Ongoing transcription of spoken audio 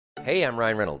Hey, I'm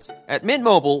Ryan Reynolds. At Mint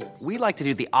Mobile, we like to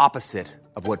do the opposite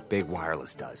of what Big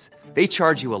Wireless does. They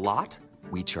charge you a lot,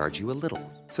 we charge you a little.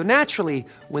 So naturally,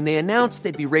 when they announced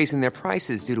they'd be raising their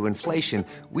prices due to inflation,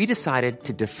 we decided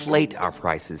to deflate our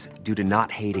prices due to not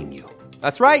hating you.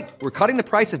 That's right. We're cutting the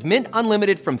price of Mint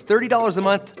Unlimited from $30 a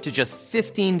month to just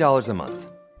 $15 a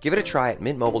month. Give it a try at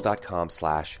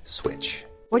mintmobile.com/switch.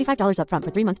 $45 up front for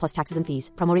 3 months plus taxes and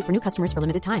fees. Promo rate for new customers for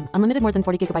limited time. Unlimited more than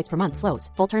 40 gigabytes per month. Slows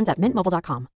full terms at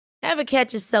mintmobile.com. Ever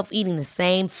catch yourself eating the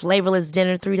same flavorless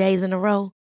dinner 3 days in a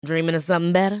row? Dreaming of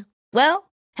something better?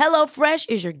 Well, HelloFresh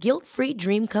is your guilt-free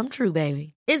dream come true,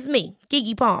 baby. It's me,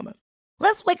 Keke Palmer.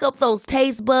 Let's wake up those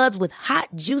taste buds with hot,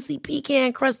 juicy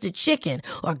pecan-crusted chicken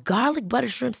or garlic butter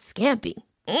shrimp scampi.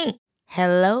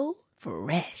 Hello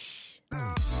Fresh.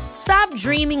 Stop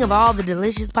dreaming of all the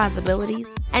delicious possibilities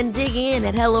and dig in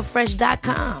at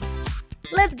HelloFresh.com.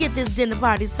 Let's get this dinner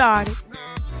party started.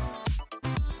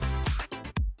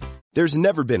 There's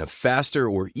never been a faster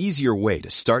or easier way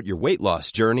to start your weight loss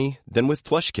journey than with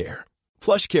PlushCare.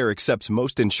 PlushCare accepts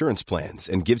most insurance plans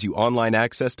and gives you online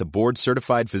access to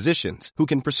board-certified physicians who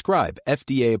can prescribe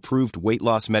FDA-approved weight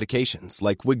loss medications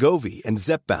like Wegovy and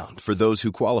Zepbound for those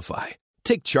who qualify.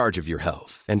 Take charge of your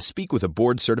health and speak with a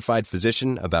board-certified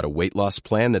physician about a weight loss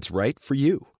plan that's right for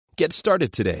you. Get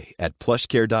started today at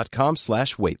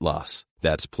plushcare.com/weight loss.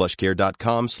 That's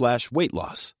plushcare.com/weight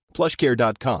loss.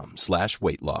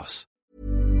 plushcare.com/weight loss.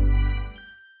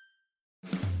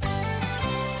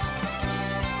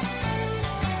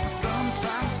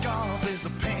 Sometimes golf is a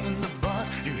pain in the butt.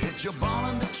 You hit your ball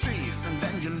in the trees and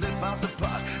then you lip out the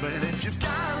putt. But if you've got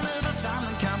a little time,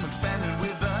 then come and spend it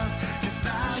with us. 'Cause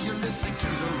now you're listening to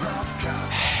the Rough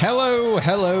Cut. Hello,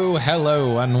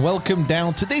 and welcome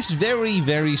down to this very,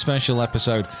 very special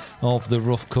episode of the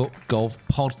Rough Cut Golf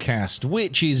Podcast,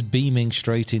 which is beaming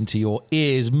straight into your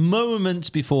ears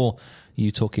moments before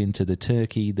you tuck into the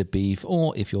turkey, the beef,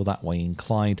 or if you're that way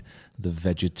inclined, the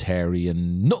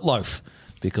vegetarian nutloaf,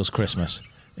 because Christmas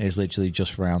is literally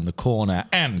just around the corner.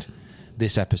 And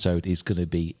this episode is going to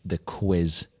be the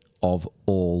quiz of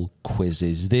all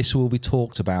quizzes. This will be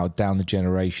talked about down the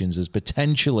generations as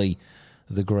potentially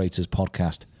the greatest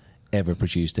podcast ever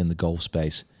produced in the golf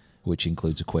space, which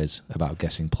includes a quiz about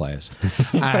guessing players.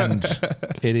 And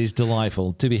it is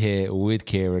delightful to be here with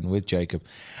Kieran, with Jacob,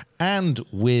 and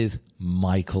with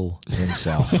Michael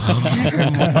himself. Oh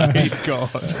my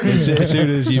God. As soon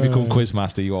as you become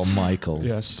quizmaster, you are Michael.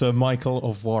 Yes, Sir Michael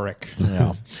of Warwick.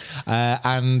 Yeah.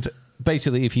 And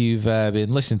basically, if you've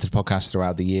been listening to the podcast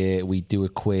throughout the year, we do a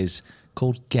quiz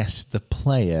called Guess the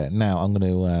Player. Now, I'm going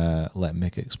to let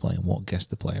Mick explain what Guess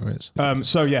the Player is.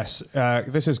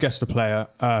 This is Guess the Player.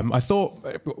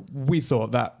 We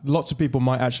thought that lots of people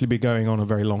might actually be going on a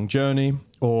very long journey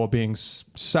or being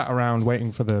sat around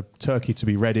waiting for the turkey to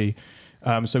be ready.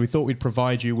 So we thought we'd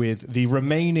provide you with the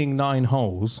remaining 9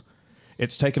 holes.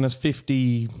 It's taken us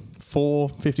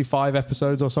 55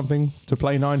 episodes or something to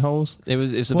play 9 holes.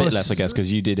 It's a bit less, I guess,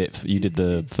 because you did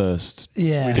the first.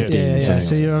 Yeah, 15, yeah.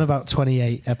 So you're on about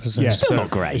 28 episodes. Yeah, still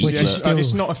not great. Which is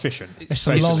it's not efficient. It's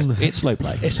slow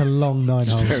play. It's a long 9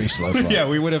 holes. Very slow play. Yeah,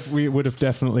 we would have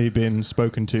definitely been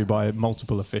spoken to by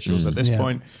multiple officials at this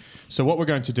point. So what we're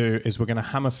going to do is we're going to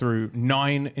hammer through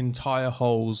 9 entire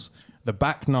holes, the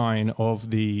back 9 of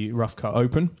the Rough Cut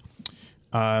Open.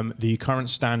 The current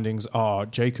standings are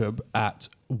Jacob at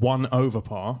 1 over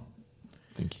par.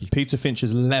 Thank you. Peter Finch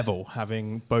is level,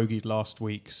 having bogeyed last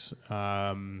week's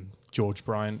George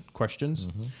Bryant questions.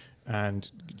 Mm-hmm. And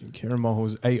Kieran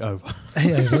Moll's 8 over.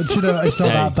 8 over. Do you know, it's not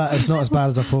that bad. It's not as bad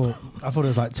as I thought. I thought it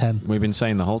was like 10. We've been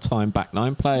saying the whole time, back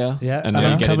 9 player. Yeah. And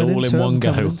now you get it all in one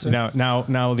go.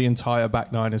 Now the entire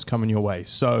back 9 is coming your way.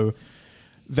 So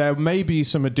there may be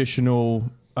some additional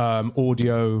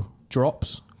audio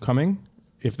drops coming.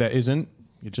 If there isn't,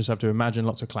 you just have to imagine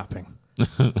lots of clapping.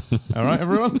 All right,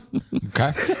 everyone?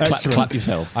 Okay. Clap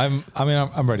yourself. I'm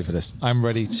ready for this. I'm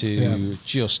ready to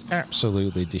just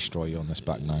absolutely destroy you on this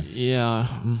back 9. Yeah.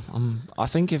 I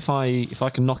think if I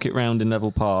can knock it round in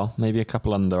level par, maybe a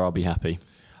couple under, I'll be happy.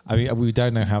 I mean, we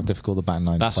don't know how difficult the back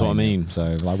 9 is. That's what I mean.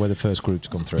 So, like, we're the first group to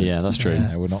come through. Yeah, that's true.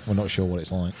 We're not sure what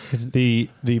it's like. The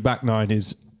back 9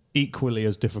 is equally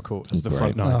as difficult as the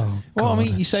front 9. Oh, well, I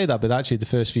mean, you say that, but actually, the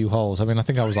first few holes. I mean, I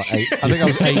think I was like 8. I think I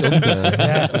was 8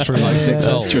 under through like 6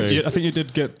 holes. True. I think you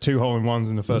did get 2 hole-in-ones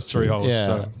in the first 3 holes. Yeah,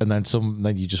 so. and then some.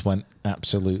 Then you just went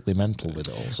absolutely mental with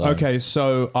it all. So. Okay,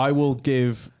 so I will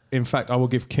give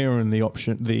Kieran the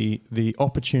option, the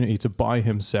opportunity to buy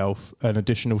himself an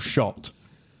additional shot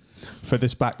for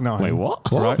this back 9. Wait, what?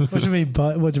 Right? What do you mean?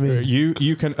 What do you mean?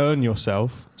 You can earn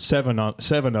yourself 7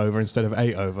 over instead of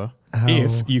 8 over How?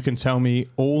 if you can tell me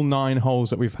all 9 holes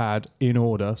that we've had in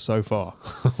order so far.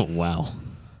 Wow.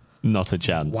 Not a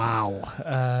chance. Wow.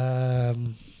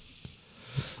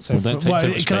 So Well, don't take too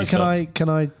much space up. can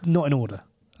I not in order?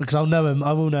 Because I'll know him.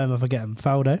 I will know him if I get him.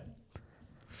 Faldo,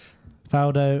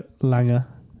 Langer,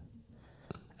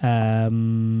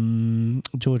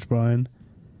 George Bryan,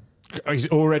 He's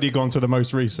already gone to the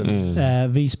most recent.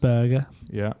 Wiesberger.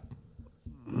 Yeah.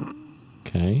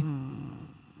 Okay.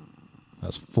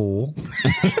 That's 4.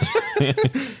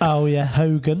 Oh yeah,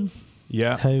 Hogan.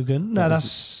 Yeah. Hogan. No,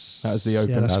 that's the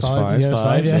open. Yeah, that's That's 5. five. Yeah, that's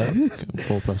 5. Yeah.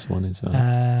 4 plus 1 is...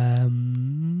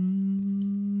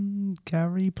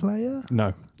 Gary Player.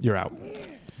 No, you're out.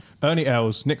 Ernie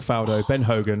Els, Nick Faldo, Ben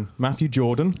Hogan, Matthew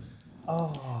Jordan.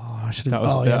 Oh, I should have. That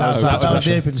was, that was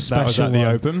the open That special. was at the one.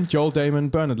 Open. Joel Damon,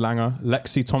 Bernard Langer,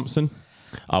 Lexi Thompson.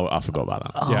 Oh, I forgot about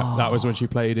that. Yeah, that was when she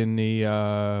played in the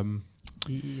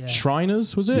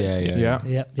Shriners, was it? Yeah.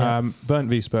 Yep. Bernd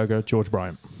Wiesberger, George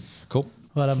Bryan. Cool.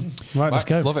 Well, right, let's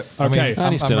go. Love it. Okay.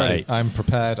 I'm still at ready. 8. I'm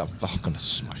prepared. I'm going to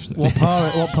smash it. What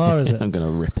par is it? I'm going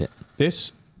to rip it.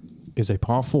 This is a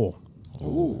par 4.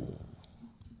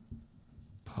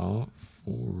 Par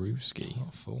 4-ooski.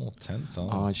 4, 10th.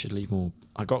 Oh, I should leave more.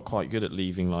 I got quite good at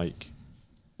leaving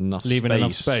enough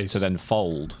space to then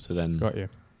fold to then. Got you.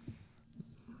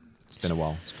 It's been a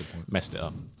while. It's a good point. Messed it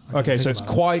up. Okay, so it's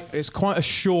quite a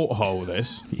short hole.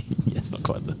 This Yeah, it's not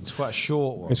quite the. It's quite a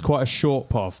short one. it's quite a short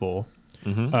par 4.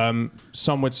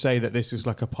 Some would say that this is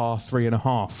like a par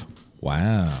 3.5.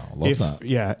 Wow. Love that.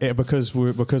 Yeah, because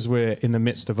we're in the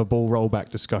midst of a ball rollback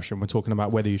discussion. We're talking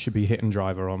about whether you should be hitting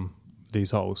driver on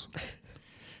these holes.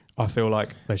 I feel like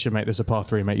they should make this a par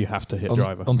 3, mate. You have to hit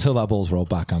driver. Until that ball's rolled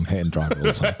back, I'm hitting driver all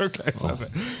the time. Okay,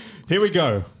 perfect. Here we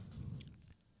go.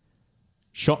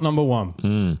 Shot number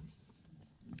 1.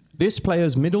 This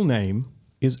player's middle name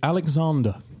is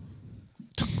Alexander.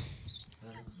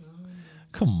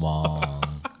 Come on.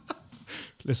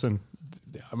 Listen,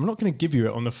 I'm not going to give you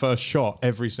it on the first shot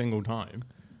every single time.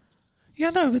 Yeah,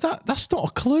 no, but that's not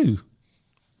a clue.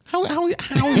 How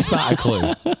is that a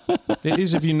clue? It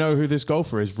is if you know who this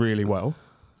golfer is really well.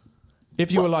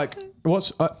 If you were like,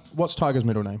 what's Tiger's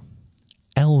middle name?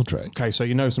 Eldrick. Okay, so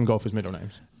you know some golfers' middle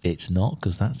names. It's not,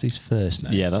 because that's his first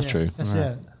name. Yeah, that's true. That's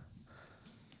it.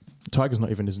 Tiger's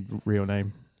not even his real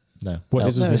name. No. What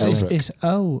is his No, middle name? it's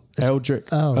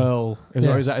Eldrick Earl. Earl.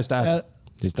 Yeah. Or is that his dad?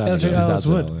 His dad. Eldrick is- Earl's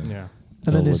Wood. Yeah.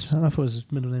 And then Woods. I thought his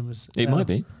middle name was. It might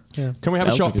be. Yeah. Can we have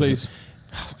a shot, Eldrick please?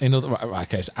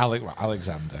 Okay, it's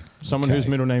Alexander. Someone Okay. whose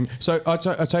middle name. So I'll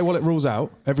tell you what it rules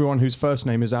out. Everyone whose first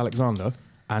name is Alexander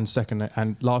and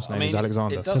last name is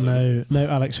Alexander. it So doesn't. no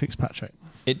Alex Fitzpatrick.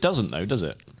 It doesn't, though, does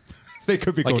it? They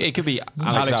could be Like called it could be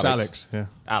Alex. Alex. Yeah.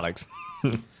 Alex.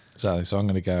 So I'm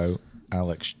going to go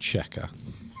Alex Checker.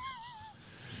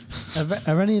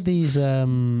 Are any of these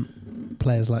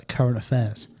players like current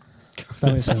affairs?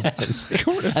 That makes sense.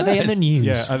 Are they in the news?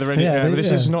 Yeah. Are there any? Yeah, this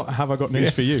yeah. is not. Have I got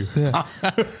news for you? Well,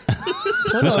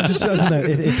 no, I don't know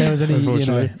if there was any. You know,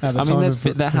 Unfortunately. at the I mean, time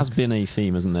of- there has been a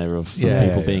theme, isn't there, of Yeah,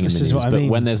 people yeah, being yeah. in This the is news. what I But mean.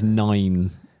 when there's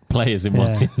 9 players in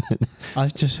one, I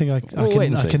just think I We'll wait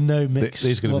and can see. no mix.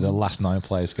 These are going to be the what- last 9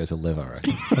 players to go to live, I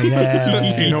reckon.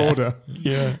 In order.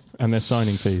 Yeah. And their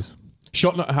signing fees.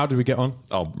 Shot. How did we get on?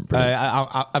 oh, brilliant.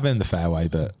 I'm in the fairway,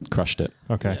 but Crushed it.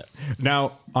 Okay.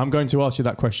 Now I'm going to ask you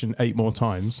that question 8 more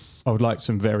times. I would like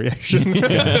some variation.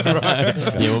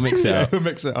 Yeah, we'll mix it up.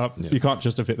 Mix it up. You can't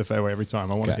just have hit the fairway every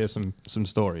time. I want to Okay. hear some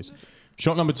stories.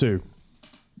 Shot number 2.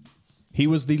 He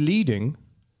was the leading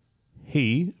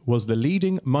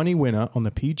money winner on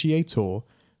the PGA Tour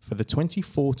for the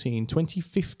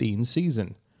 2014-2015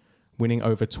 season, winning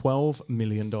over $12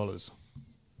 million. Oh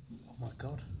my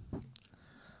god!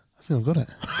 I think I've got it.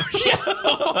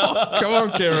 Come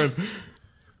on, Kieran.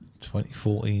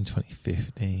 2014,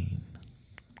 2015.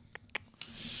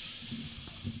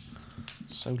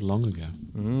 So long ago.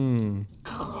 Can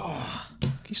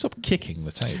you stop kicking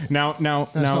the table? Now, It's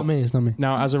not me. It's not me.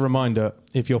 Now, as a reminder,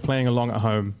 if you're playing along at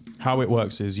home, how it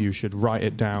works is you should write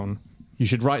it down. You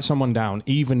should write someone down,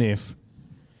 even if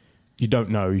you don't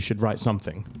know. You should write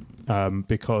something,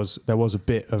 because there was a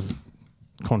bit of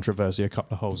controversy a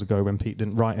couple of holes ago when Pete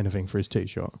didn't write anything for his tee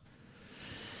shot.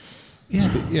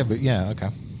 Yeah, okay.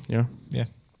 Yeah. Yeah.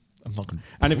 I'm not going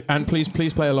to... And please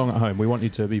play along at home. We want you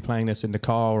to be playing this in the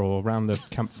car or around the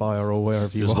campfire or wherever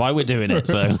you This is are. why we're doing it.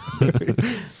 So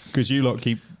Because you lot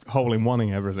keep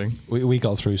hole-in-oneing everything. We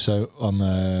got through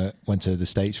went to the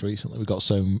States recently. We got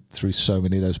through so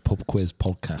many of those pub quiz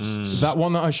podcasts. That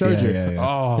one that I showed you? Yeah.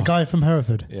 Oh. The guy from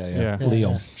Hereford. Yeah.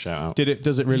 Leon. Shout out.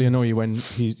 Does it really annoy you when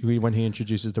he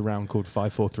introduces the round called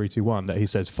 5 4 3 2 1 that he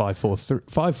says 5 4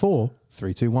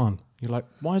 3 2 1? You're like,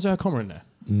 why is there a comma in there?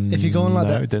 If you go on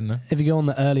it didn't. if you go on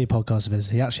the earlier podcast of his,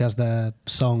 he actually has the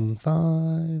song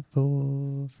 5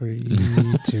 4 3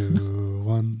 2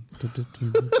 1.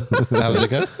 How does it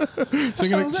go?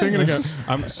 Sing it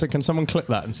again. So can someone clip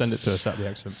that and send it to us? That'd be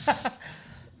excellent.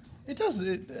 It does.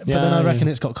 But then I reckon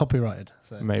it's got copyrighted.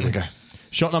 So. Maybe. Okay.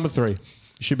 Shot number 3. You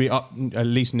should be up at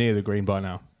least near the green by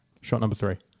now. Shot number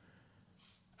 3.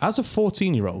 As a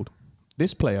 14-year-old,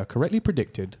 this player correctly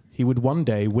predicted he would one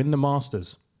day win the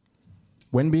Masters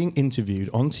when being interviewed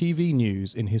on TV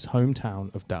news in his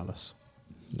hometown of Dallas.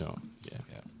 No. Yeah.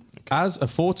 Okay. As a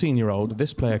 14-year-old,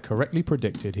 this player correctly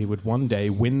predicted he would one day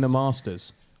win the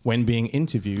Masters when being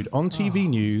interviewed on TV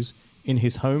news in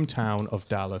his hometown of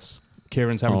Dallas.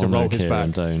 Kieran's having to roll his back.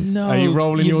 No. Are you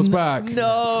rolling yours back?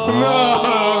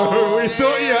 No. We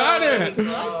thought you had it.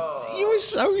 You were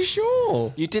so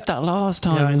sure. You did that last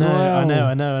time. Yeah, I as know, well.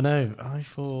 I know. I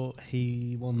thought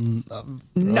he won.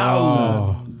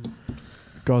 No.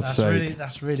 God's sake.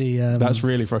 That's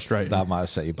really frustrating. That might have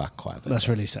set you back quite a bit. That's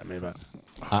really set me back.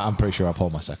 I'm pretty sure I've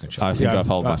held my second shot. I think I've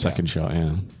held my second shot,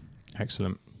 yeah.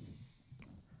 Excellent.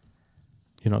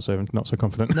 You're not so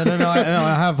confident. No. I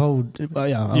have hold.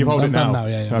 Yeah, You've held it now. Now.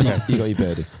 Yeah. Okay. You got your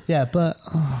birdie. Yeah, but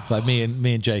Like me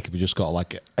and Jacob have just got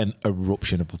like an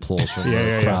eruption of applause from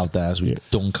Yeah, the crowd there as we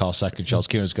dunk our second shots.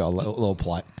 Kieran's got a little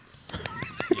polite.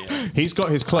 He's got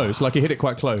his close, like he hit it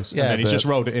quite close, and then he's but- just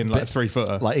rolled it in like a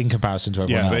 3-footer. Like in comparison to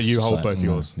everyone Yeah, else. but you hold so, both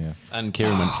yours. Yeah. And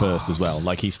Kieran went first as well.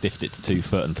 Like he stiffed it to 2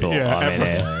 foot and thought, Yeah, I'm in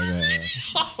here.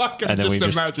 I can And then we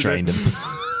just imagine trained it. him.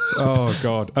 Oh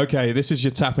God. Okay, this is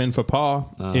your tap in for par.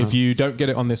 If you don't get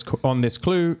it on this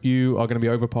clue, you are going to be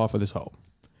over par for this hole.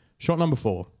 Shot number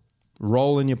 4.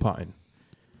 Roll in your putting.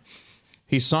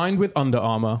 He's signed with Under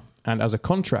Armour and has a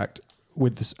contract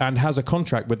with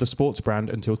the sports brand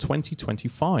until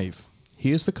 2025.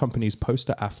 He is the company's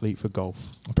poster athlete for golf.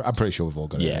 I'm pretty sure we've all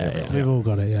got it. Yeah. we've all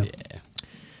got it. Yeah.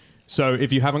 So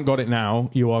if you haven't got it now,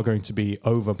 you are going to be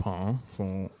over par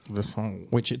for this hole,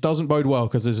 which it doesn't bode well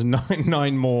because there's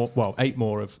 8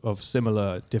 more of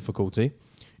similar difficulty.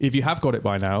 If you have got it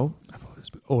by now,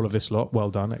 all of this lot, well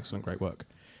done, excellent, great work.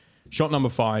 Shot number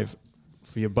 5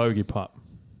 for your bogey putt.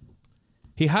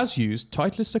 He has used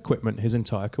Titleist equipment his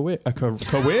entire career.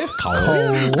 Career?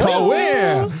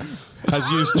 Has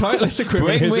used Titleist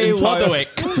equipment his entire... I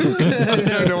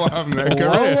don't know what happened there.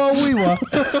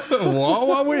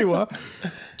 Career.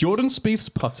 Jordan Spieth's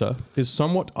putter is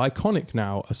somewhat iconic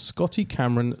now, a Scotty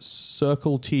Cameron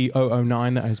Circle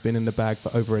T009 that has been in the bag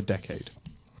for over a decade.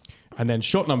 And then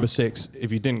shot number 6,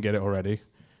 if you didn't get it already,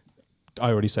 I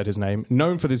already said his name.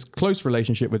 Known for this close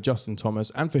relationship with Justin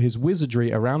Thomas and for his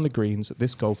wizardry around the greens,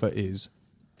 this golfer is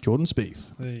Jordan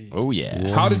Spieth. Oh,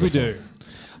 yeah. How did we do?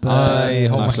 I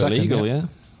hold my Nice little second. eagle, yeah.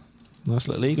 Nice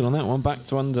little eagle on that one. Back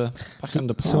under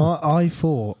par. So I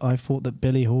thought that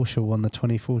Billy Horschel won the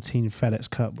 2014 FedEx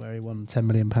Cup where he won £10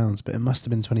 million, but it must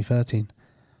have been 2013,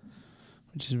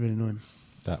 which is really annoying.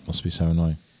 That must be so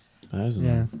annoying.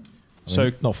 Yeah.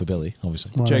 So not for Billy,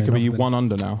 obviously. Well, Jacob, no, are you not 1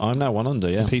 under now? I'm now 1 under,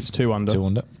 yeah. Pete's 2 under. 2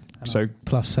 under. So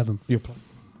 +7. you're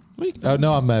Oh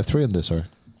no, I'm 3 under. Sorry.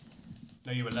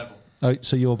 no, you were level. Oh,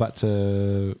 so you're back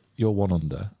to you're 1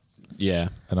 under, Yeah.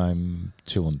 and I'm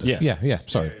 2 under. Yes. Yeah.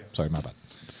 Sorry, my bad.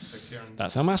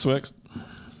 That's how maths works.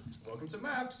 Welcome to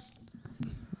maths.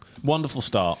 Wonderful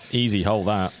start. Easy hole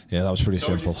that. Yeah, that was pretty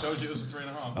simple. Told you it was a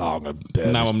 3.5. Oh, I'm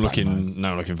gonna Now I'm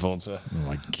looking forward to Oh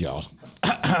my god.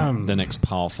 the next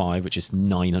par 5, which is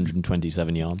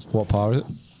 927 yards. What par is it?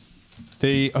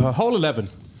 The hole 11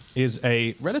 is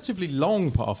a relatively long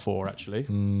par 4, actually.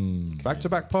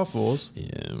 Back-to-back par 4s.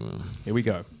 Yeah. Well, Here we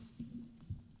go.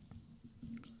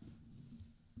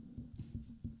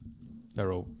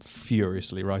 They're all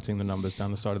furiously writing the numbers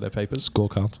down the side of their papers.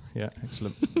 Scorecard. Yeah,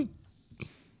 excellent.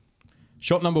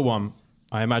 Shot number 1.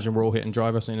 I imagine we're all hitting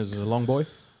driver, seeing as it's a long boy.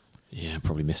 yeah,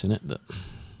 probably missing it, but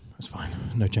That's fine.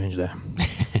 No change there.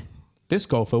 This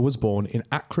golfer was born in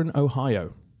Akron,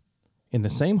 Ohio, in the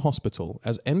same hospital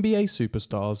as NBA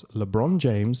superstars LeBron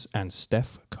James and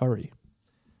Steph Curry.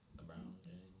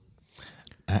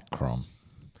 Akron.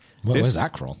 This- Where's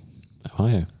Akron?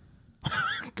 Ohio.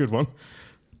 Good one.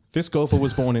 This golfer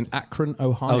was born in Akron,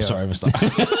 Ohio. Oh, sorry, I missed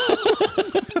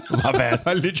that. My bad.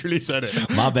 I literally said it.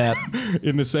 My bad.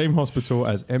 In the same hospital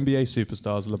as NBA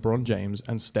superstars LeBron James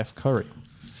and Steph Curry. Do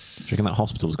you reckon that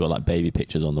hospital's got like baby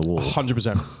pictures on the wall?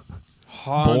 100%.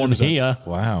 Born here.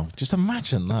 Wow. Just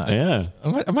imagine that. Yeah.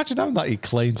 Imagine having that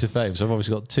claim to fame. So I've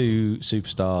obviously got 2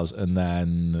 superstars and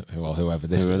then whoever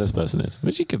this person is.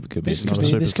 Which could be.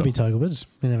 This could be Tiger Woods.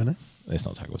 You never know. It's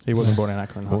not Tiger Woods. He wasn't born in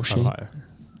Akron, Ohio.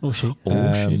 Or she.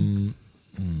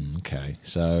 Okay,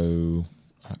 so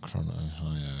Akron,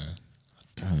 Ohio. I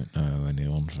don't know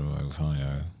anyone from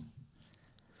Ohio.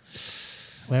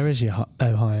 Where is your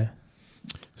Ohio?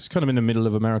 It's kind of in the middle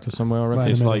of America somewhere, I reckon. Right.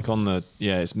 It's like on the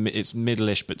it's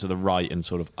middle-ish, but to the right and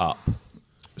sort of up.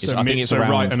 I think it's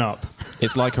around, right and up.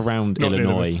 It's like around Not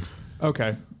Illinois.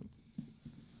 Okay.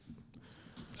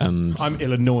 And I'm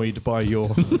Illinoised by your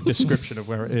description of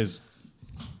where it is.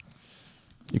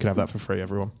 You can have that for free,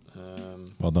 everyone.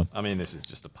 Well done. I mean, this is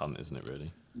just a punt, isn't it?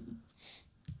 Really. I'm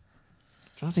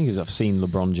trying to think is I've seen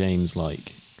LeBron James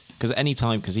because any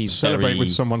time because he's celebrate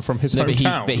with someone from his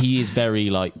hometown. But he is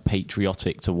very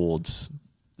patriotic towards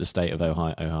the state of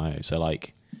Ohio. So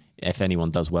if anyone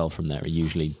does well from there, he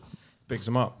usually bigs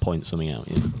them up, points something out.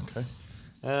 Yeah. Okay.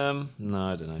 No,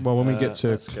 I don't know. Well, when we get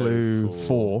to clue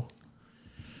 4,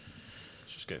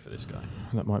 let's just go for this guy.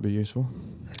 That might be useful.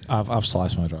 I've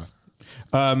sliced my drive.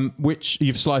 Which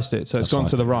you've sliced it, so it's gone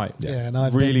to the right. Yeah, and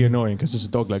I've really annoying because there's a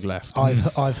dog leg left.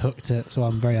 I've hooked it, so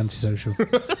I'm very antisocial.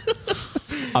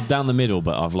 I'm down the middle,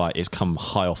 but it's come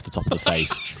high off the top of the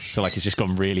face. So it's just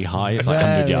gone really high. It's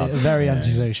 100 yards. Very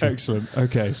antisocial. Excellent.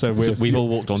 Okay, so we've all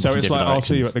walked on. So to it's different I'll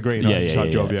see you directions. at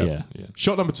the green. Yeah.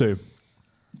 Shot number 2.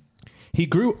 He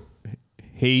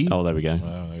Oh, there we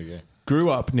go. grew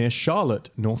up near Charlotte,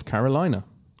 North Carolina,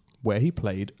 where he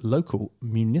played local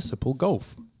municipal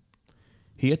golf.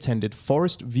 He attended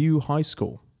Forest View High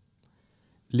School,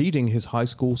 leading his high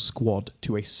school squad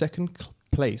to a second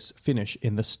place finish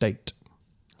in the state.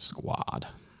 Squad.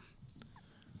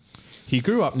 He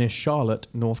grew up near Charlotte,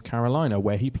 North Carolina,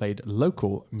 where he played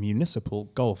local municipal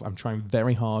golf. I'm trying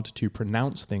very hard to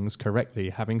pronounce things correctly,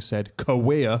 having said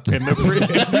career in the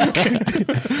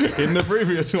in the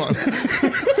previous one.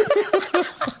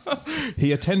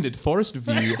 He attended Forest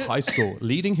View High School,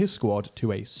 leading his squad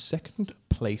to a second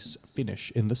place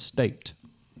finish in the state.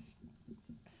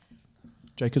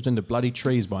 Jacob's into bloody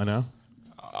trees by now.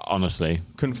 Honestly,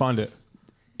 couldn't find it.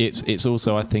 It's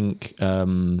also, I think,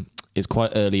 it's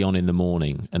quite early on in the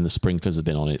morning and the sprinklers have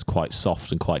been on. It's quite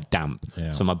soft and quite damp.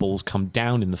 Yeah. So my ball's come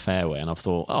down in the fairway and I've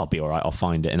thought, I'll be all right, I'll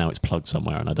find it. And now it's plugged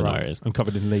somewhere and I don't know where it is. I'm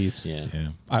covered in leaves. Yeah.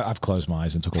 I've closed my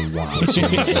eyes and took a while.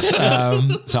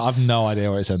 So I've no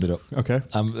idea where it's ended up. Okay.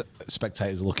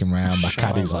 Spectators are looking around. My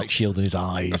caddy's shielding his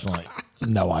eyes.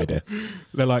 No idea.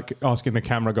 They're asking the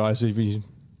camera guys, do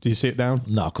you see it down?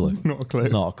 Not a clue. Not a clue.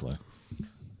 Not a clue.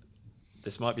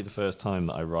 This might be the first time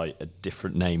that I write a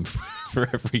different name for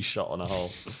every shot on a hole.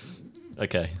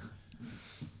 Okay.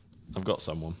 I've got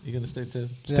someone. You're going to stick to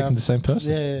the same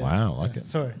person? Yeah. Wow, I like it.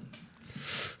 Sorry.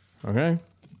 Okay.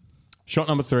 Shot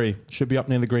number 3. Should be up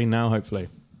near the green now, hopefully.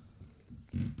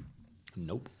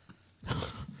 Nope.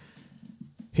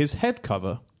 His head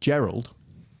cover, Gerald,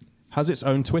 has its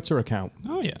own Twitter account.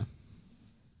 Oh, yeah.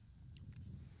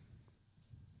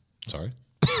 Sorry.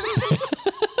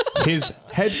 His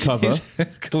head cover,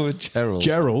 Gerald.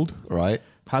 Gerald, Right.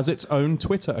 has its own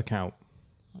Twitter account.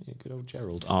 Oh, yeah, good old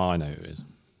Gerald. Oh, I know who it is.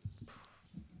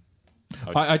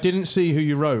 I didn't see who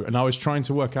you wrote, and I was trying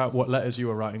to work out what letters you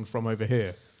were writing from over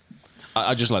here.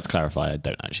 I'd just like to clarify, I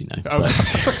don't actually know.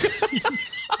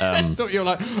 I thought you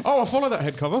were I follow that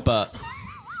head cover. But,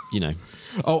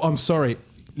 Oh, I'm sorry.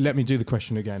 Let me do the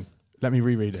question again. Let me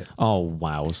reread it. Oh,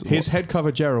 wow. His head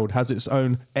cover, Gerald, has its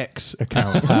own X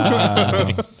account.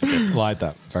 Like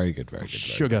that. Very good, very good.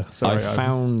 Sugar. Sorry, I I'm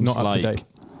found not up to date.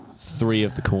 3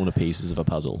 of the corner pieces of a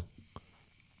puzzle,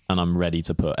 and I'm ready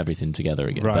to put everything together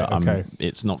again. Right, but okay.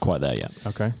 It's not quite there yet.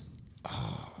 Okay.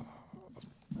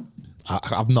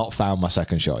 I've not found my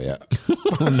second shot yet.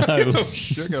 Oh, no.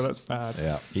 Sugar, that's bad.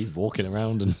 Yeah. He's walking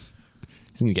around and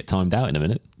he's going to get timed out in a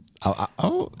minute.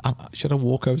 Should I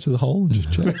walk over to the hole and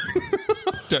just check?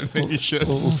 Don't think you should.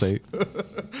 We'll see.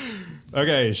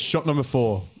 Okay, shot number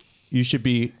 4. You should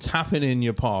be tapping in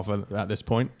your par at this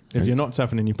point. If you're not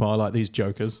tapping in your par like these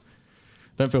jokers,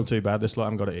 don't feel too bad. This lot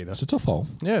haven't got it either. It's a tough hole.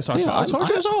 Yeah, so I told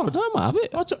you it was hard. I might have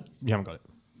it. You haven't got it.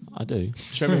 I do.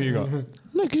 Show me who you got.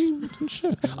 No, because you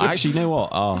sure. I actually know what.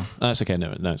 Oh, that's okay.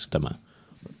 No, it doesn't matter.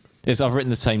 I've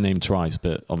written the same name twice,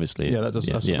 but obviously. Yeah,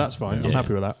 that's fine. I'm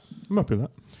happy with that. I'm happy with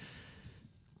that.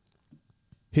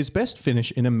 His best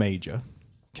finish in a major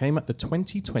came at the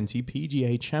 2020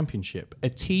 PGA Championship, a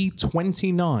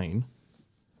T29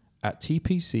 at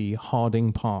TPC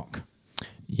Harding Park.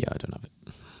 Yeah, I don't have it.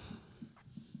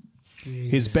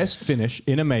 His best finish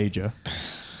in a major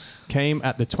came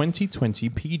at the 2020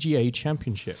 PGA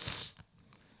Championship,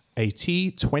 a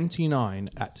T29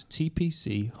 at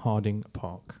TPC Harding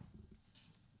Park?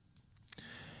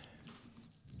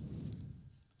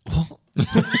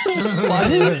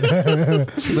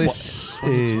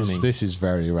 This is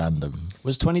very random.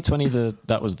 Was 2020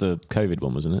 that was the COVID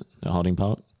one, wasn't it? At Harding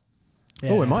Park?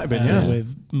 Oh, it might have been, yeah.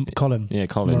 With Colin. Yeah,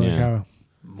 Colin, yeah.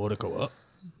 Morikawa.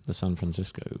 The San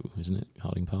Francisco, isn't it?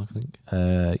 Harding Park, I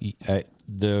think.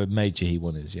 The major he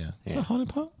won is, yeah. Is Yeah. that Harding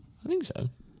Park? I think so.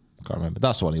 Can't remember.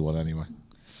 That's the one he won anyway.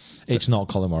 It's not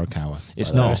Colin Morikawa.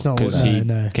 It's No, not, it's not, because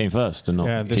no. he came first and not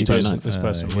Yeah, this T29.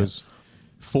 person was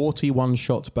 41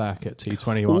 shots back at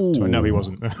T21. Ooh. No, he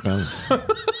wasn't.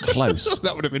 Close.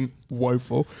 That would have been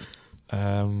woeful.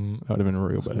 That would have been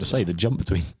real I bad. was say the jump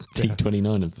between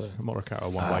T29 and first.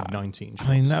 Morikawa won by 19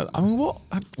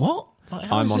 shots. What? Like,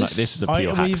 how I'm is on this? it. This is a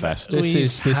pure hack fest. This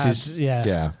is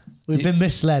yeah. We've been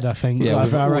misled, I think. Yeah, I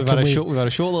we've had reckon a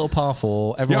short little par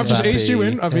four. Yeah, I've Everyone's just eased happy. you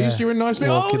in. I've eased you in nicely.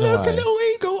 Walking Oh, look, away. a little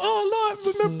eagle. Oh,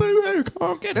 life, boo-hoo.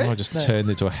 Can't get it. I just turned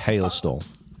into a hailstorm.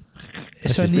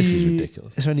 It's This when is you-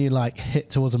 ridiculous. It's when you like hit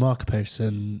towards a marker post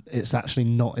and it's actually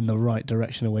not in the right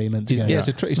direction of where you're meant to go. Yeah, it's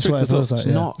a trick. That's what it feels like, It's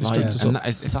yeah. not like, tricked us and up.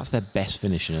 if that's their best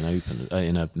finish in an open,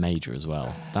 in a major as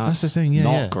well. That's the thing. Yeah,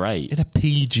 not great. In a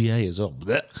PGA as well.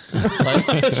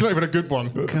 It's not even a good one.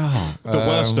 God, The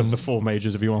worst of the four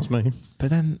majors, if you ask me.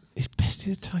 But then it's best of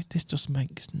the tight. This just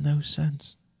makes no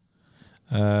sense.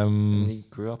 He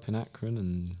grew up in Akron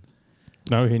and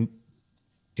No, he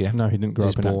didn't grow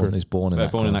up in Akron. He's born in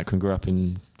born in Akron, Akron, grew up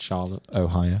in Charlotte.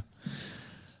 Ohio.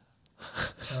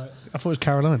 I thought it was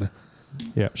Carolina.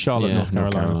 Yeah, Charlotte, Yeah, North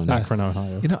North Carolina. Carolina. Akron,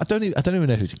 Ohio. You know, I don't even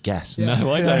know who to guess. No,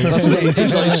 I don't. That's the thing,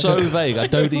 it's like so vague. I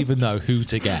don't even know who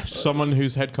to guess. Someone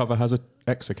whose head cover has a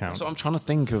X account. So I'm trying to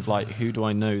think of like who do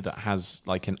I know that has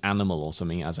like an animal or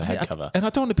something as a head cover. And I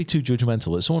don't want to be too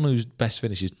judgmental. It's someone whose best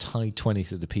finish is tied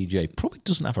 20th at the PGA. Probably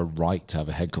doesn't have a right to have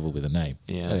a head cover with a name.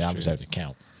 Yeah, They that's have his true. own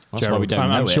account. That's why we don't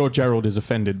know I'm it. sure Gerald is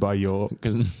offended by your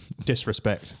 'Cause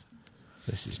disrespect.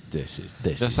 This the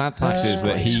is sad fact is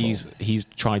that disgraceful. he's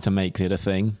tried to make it a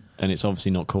thing, and it's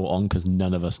obviously not caught on because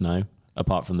none of us know,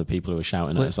 apart from the people who are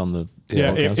shouting at us on the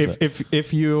Yeah, podcast,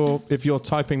 but- if you're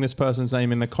typing this person's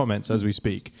name in the comments as we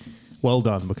speak, well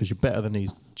done, because you're better than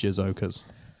these jizzokas.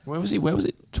 Where was he? Where was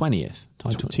it? 20th?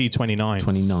 T29.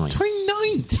 29.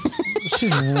 29th. This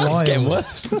is wild. It's getting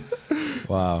worse.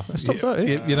 Wow. top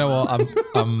 30. You know what?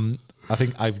 I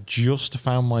think I've just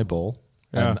found my ball,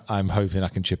 and I'm hoping I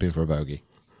can chip in for a bogey.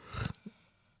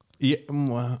 Yeah,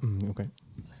 okay.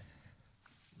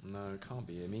 No, it can't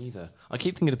be him either. I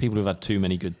keep thinking of people who've had too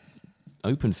many good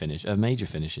major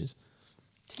finishes.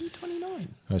 T29.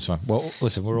 That's fine. Well,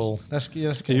 listen, we're all Let's go.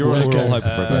 You're we're all all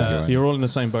hoping for a bogey, right? You're all in the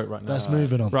same boat right now. Let's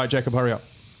move it on. Right, Jacob, hurry up.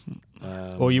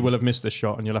 Or you will have missed this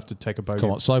shot and you'll have to take a bogey.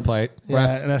 Come on, slow play.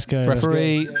 Yeah, let's go.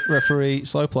 Referee,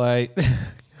 slow play.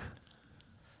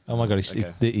 Oh my God, he's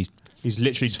He's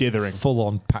literally dithering. full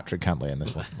on Patrick Cantley in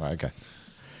this one. Right, okay.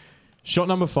 Shot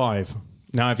number 5.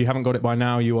 Now, if you haven't got it by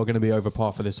now, you are going to be over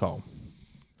par for this hole.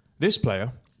 This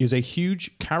player is a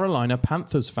huge Carolina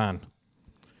Panthers fan,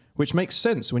 which makes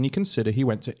sense when you consider he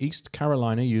went to East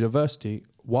Carolina University.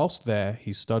 Whilst there,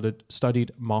 he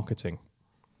studied marketing.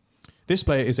 This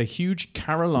player is a huge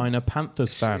Carolina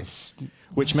Panthers fan,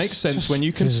 which makes sense when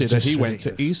you this is consider just he went to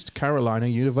ridiculous. East Carolina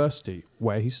University,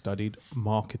 where he studied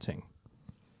marketing.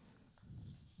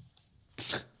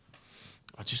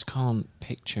 I just can't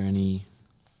picture any.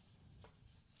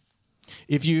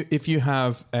 If you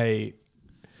have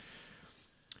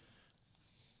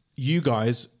you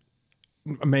guys,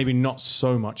 maybe not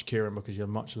so much, Kieran, because you're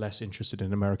much less interested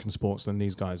in American sports than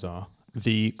these guys are.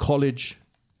 The college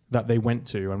that they went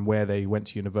to and where they went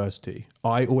to university,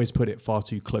 I always put it far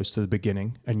too close to the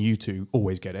beginning, and you two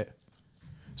always get it.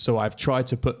 So I've tried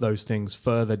to put those things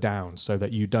further down so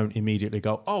that you don't immediately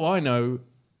go, oh, I know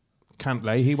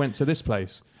Cantley, he went to this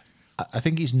place. I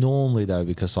think it's normally, though,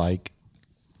 because, like,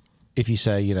 if you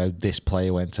say, you know, this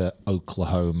player went to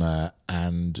Oklahoma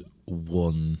and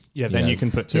won. Yeah, then you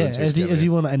can put two Yeah, and two as together.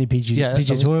 you want at any PGA Yeah, I mean,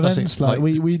 Tour that's events, it. like,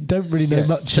 Like- we don't really know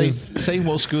much. Saying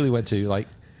what school he went to, like,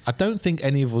 I don't think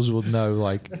any of us would know,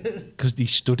 like, because he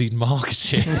studied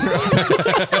marketing. That's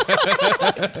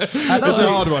a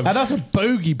hard one. And that's a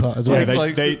bogey part as well. Yeah,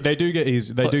 Like- they do get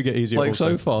easy. They do get easier. Like, also.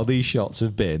 so far, these shots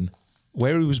have been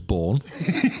where he was born,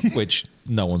 which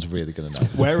no one's really going to know.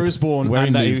 Where he was born, Where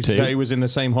and he that moved to. that he was in the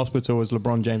same hospital as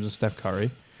LeBron James and Steph Curry.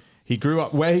 He grew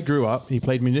up where he grew up. He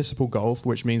played municipal golf,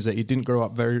 which means that he didn't grow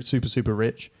up very super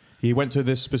rich. He went to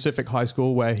this specific high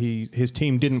school where his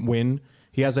team didn't win.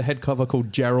 He has a head cover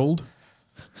called Gerald.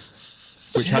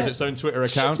 which has its own Twitter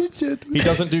account. He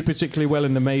doesn't do particularly well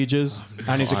in the majors,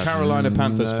 and he's a Carolina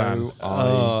Panthers fan.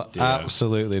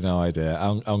 Absolutely no idea.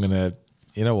 I'm going to...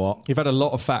 You know what? You've had a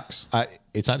lot of facts.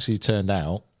 It's actually turned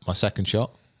out my second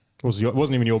shot. It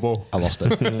wasn't even your ball. I lost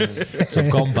it. So I've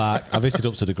gone back. I've hit it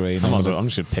up to the green. I'm just going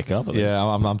to pick up.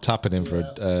 I'm tapping in for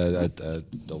a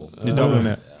double. You're doubling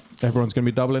it. Everyone's going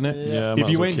to be doubling it. Yeah, if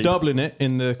you ain't doubling it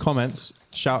in the comments,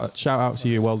 shout out to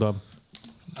you. Well done.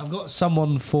 I've got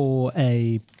someone for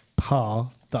a par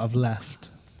that I've left.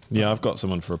 Yeah, I've got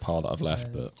someone for a par that I've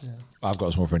left, but I've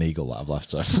got someone for an eagle that I've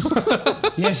left. So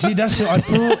Yes, see, that's it. I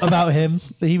thought about him.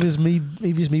 He was me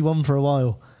one for a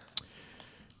while.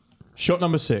 Shot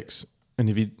number 6, and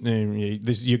if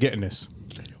you're getting this.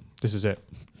 This is it.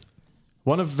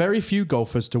 One of very few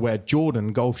golfers to wear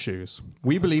Jordan golf shoes.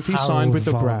 We believe he signed with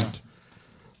the Harold brand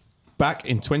back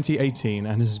in 2018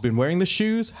 and has been wearing the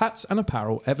shoes, hats, and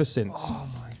apparel ever since. Oh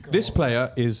my God. This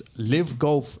player is Live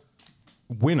Golf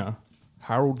winner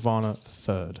Harold Varner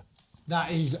III.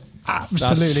 That is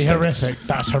absolutely horrific.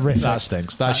 That's horrific. that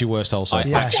stinks. That's your worst hole so I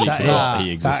far. actually forgot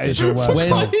he existed. That is your worst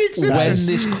hole.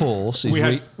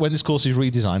 When this course is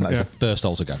redesigned, that is the first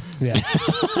hole to go.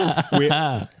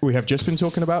 Yeah. We have just been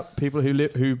talking about people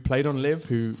who played on Live,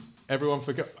 who everyone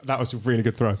forgot. That was a really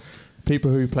good throw.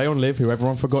 People who play on Live, who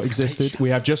everyone forgot existed. We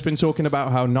have just been talking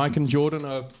about how Nike and Jordan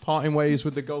are parting ways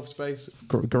with the golf space.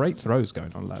 Great throws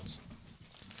going on, lads.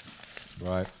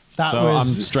 Right. I'm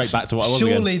straight back to what I was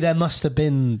Surely again. there must have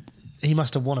been... He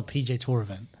must have won a PJ Tour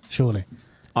event. Surely.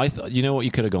 I thought, you know what you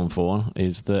could have gone for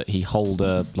is that he hold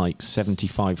a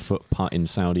 75-foot putt in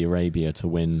Saudi Arabia to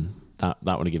win. That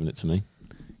would have given it to me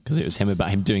because it was him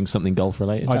doing something golf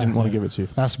related. I didn't want to give it to you.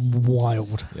 That's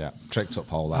wild. Yeah, tricked up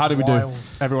hole. How did we do?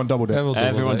 Everyone doubled it.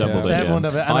 Everyone doubled it. Everyone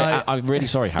doubled it. And I'm really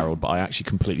sorry, Harold, but I actually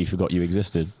completely forgot you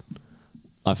existed.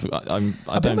 I'll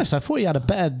be honest, I thought he had a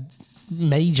better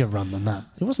major run than that.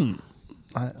 It wasn't...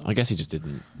 I guess he just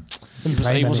didn't.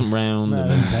 He wasn't round.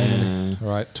 No,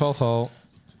 Right, 12th hole.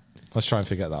 Let's try and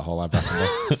forget that hole. I'm back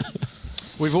on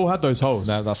We've all had those holes.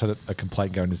 No, that's a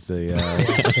complaint going into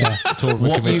the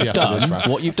tournament committee after this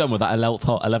round. What you've done with that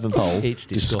 11th hole, It's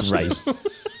disgusting.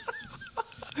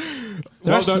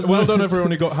 Well done,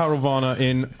 everyone who got Harold Varner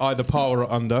in either par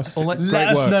or under.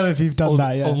 Let us know if you've done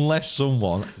that yet. Unless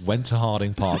someone went to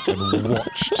Harding Park and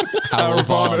watched Harold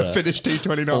Varner finish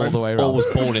T29 all the way around. or was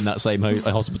born in that same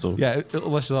hospital. Yeah,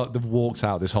 unless they've walked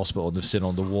out of this hospital and they've seen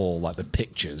on the wall like the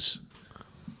pictures.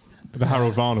 The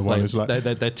Harold Varner one is like...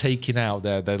 They're taking out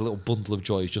their little bundle of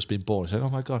joy who's just been born. Saying, oh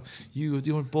my God, you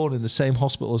were born in the same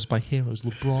hospital as my heroes,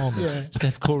 LeBron, and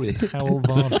Steph Curry and Harold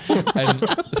Varner. And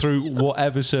through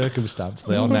whatever circumstance,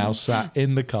 they are now sat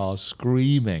in the car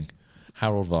screaming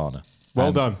Harold Varner.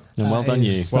 Well done. And well done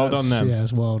you. Well done them. Yeah,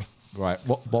 it's wild. Right,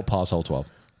 what par's hole 12?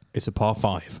 It's a par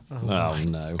 5. Oh,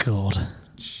 no. God.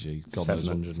 Gee, God knows what-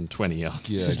 720 yards.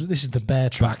 Yeah. This is the bear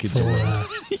trap. Back into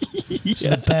It's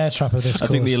the bear trap of this I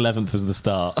think the course. 11th was the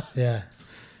start. Yeah.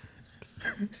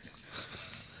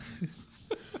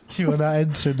 You are now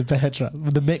entering the bear trap,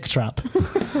 the Mick trap.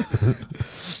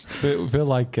 I feel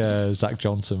like Zach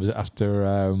Johnson was it after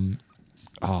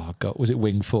was it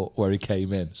Winged Foot where he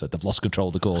came in? So they've lost control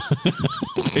of the course.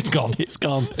 It's gone. It's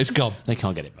gone. It's gone. They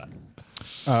can't get it back.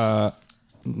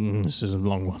 This is a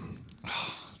long one.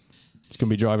 It's going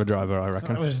to be driver, I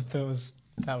reckon.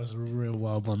 That was a real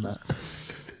wild one. That.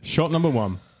 Shot number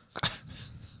 1.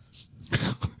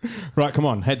 Right, come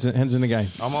on. Heads in the game.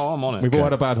 I'm on it. We've all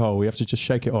had a bad hole. We have to just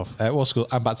shake it off. What's school?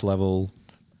 I'm back to level.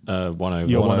 1 over.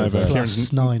 You're 1 over. Plus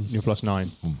Kieran's 9. You're plus 9.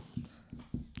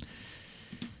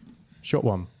 Shot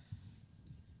 1.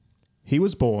 He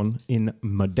was born in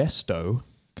Modesto,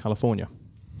 California.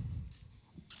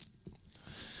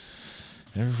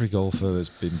 Every golfer that's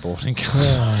been born in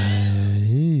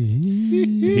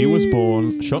He was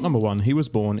born, shot number 1, he was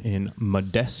born in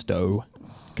Modesto,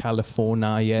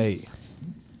 California.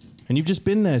 And you've just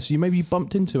been there, so you maybe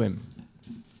bumped into him.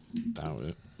 Doubt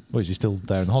it. Well, is he still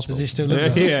there in the hospital? Does he still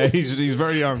live there? Yeah, he's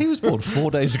very young. He was born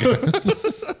 4 days ago.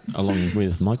 Along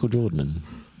with Michael Jordan.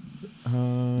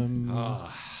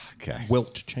 Okay.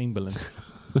 Wilt Chamberlain.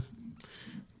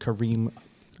 Kareem,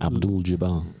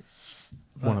 Abdul-Jabbar.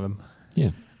 one of them.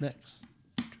 Yeah. Next.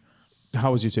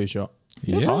 How was your 2 shot?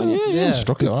 Yeah.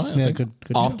 Struck it all right. I Yeah, think. good.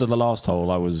 After the last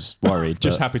hole, I was worried.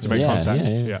 Just but happy to make yeah, contact.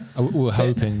 Yeah. We're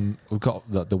hoping we've got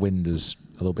the wind is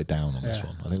a little bit down on this Yeah.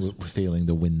 one. I think we're feeling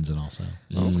the winds in our sail.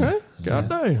 Okay. God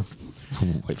damn.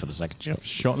 Wait for the second shot.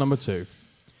 Shot number 2.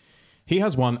 He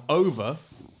has won over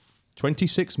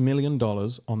 $26 million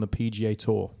on the PGA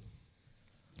Tour.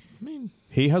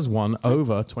 He has won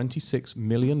over $26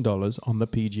 million on the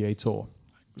PGA Tour.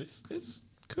 This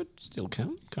could still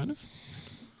count, kind of.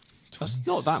 That's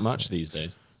not that much these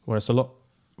days. Well, it's a lot.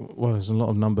 Well, there's a lot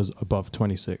of numbers above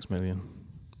 26 million.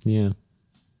 Yeah.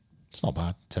 It's not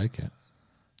bad. Take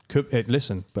it.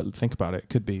 Listen, but think about it. It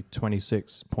could be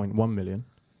 26.1 million.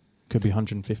 Could be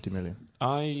 150 million.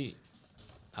 I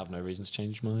have no reason to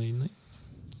change my name.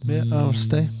 Yeah, I'll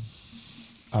stay.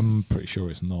 I'm pretty sure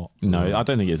it's not. No, I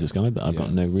don't think it's this guy, but I've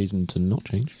got no reason to not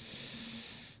change.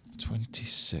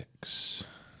 26.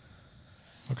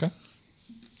 Okay.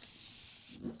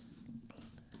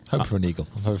 Hope for an eagle.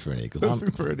 I'm hoping for an eagle.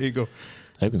 Hoping for an eagle.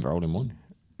 Hoping for all in one.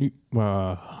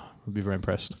 Well, I'd be very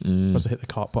impressed. Must have hit the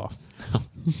cart path.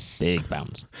 Big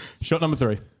bounce. Shot number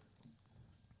 3.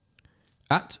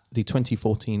 At the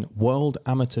 2014 World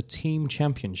Amateur Team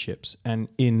Championships and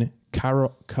in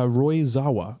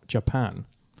Karuizawa, Japan,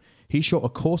 he shot a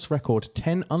course record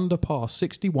 10 under par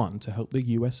 61 to help the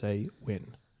USA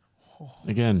win.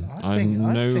 Again, I have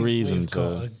no reason we've got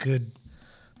to. a good.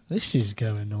 This is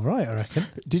going all right, I reckon.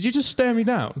 Did you just stare me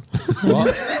down?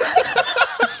 What?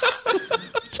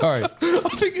 Sorry. I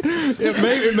think it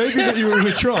may be that you were in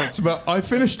a trance, but I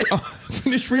finished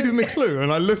reading the clue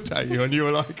and I looked at you and you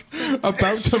were like,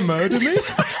 about to murder me?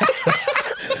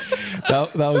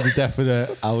 That was a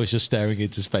definite. I was just staring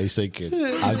into space thinking,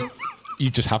 and you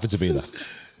just happened to be there.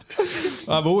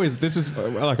 This is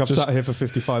like I've sat here for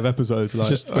 55 episodes. Like,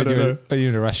 Just when you're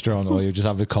in a restaurant or you're just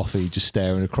having a coffee, just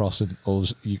staring across, and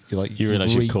you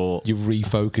realise you're caught. You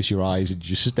refocus your eyes and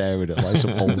you're just staring at like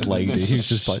some old lady who's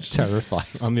just like terrifying.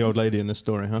 I'm the old lady in this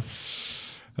story, huh?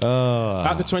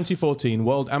 At the 2014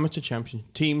 World Amateur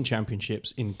Team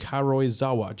Championships in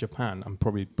Karuizawa, Japan, I'm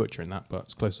probably butchering that, but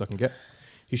as close as I can get,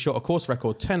 he shot a course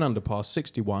record 10 under par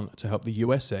 61 to help the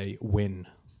USA win.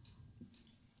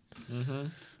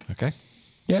 Okay.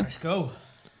 Yeah. Let's go.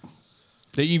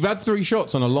 You've had 3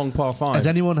 shots on a long par 5. Has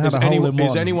anyone had a hole in one?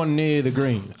 Is anyone near the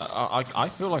green? I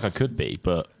feel like I could be,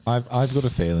 but I've got a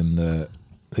feeling that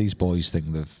these boys think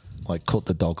they've like cut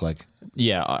the dog leg,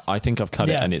 yeah, I think I've cut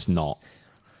it and it's not.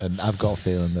 and I've got a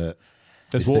feeling that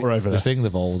There's water over there. They think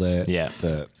they've hauled it. Yeah.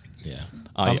 But yeah.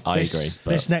 I agree.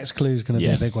 But This next clue is going to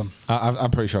be a big one.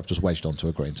 I'm pretty sure I've just wedged onto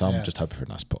a green, so I'm just hoping for a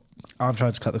nice putt. I've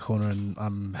tried to cut the corner and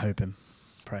I'm hoping,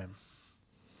 praying.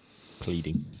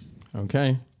 pleading.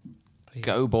 Okay.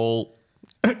 Go ball.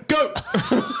 Go!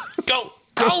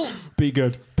 Go! Be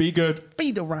good. Be good.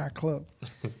 Be the right club.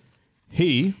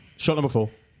 Shot number 4. Or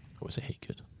was it he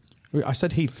good? I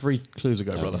said he 3 clues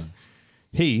ago, brother.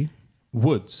 He,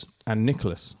 Woods, and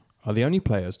Nicholas are the only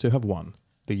players to have won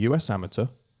the US Amateur,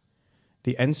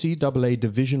 the NCAA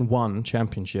Division I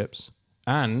Championships,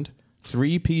 and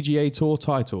 3 PGA Tour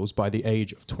titles by the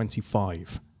age of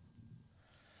 25.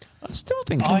 I still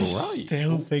think I'm all right.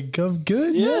 still think I'm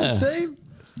good. Yeah, same.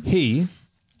 He,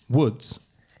 Woods,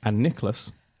 and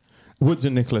Nicholas. Woods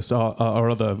and Nicholas are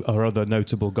other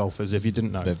notable golfers. If you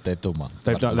didn't know, They've done well.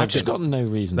 I've just got no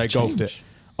reason They to golfed change. it.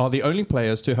 Are the only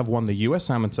players to have won the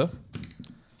US Amateur,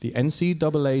 the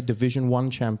NCAA Division I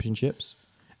Championships,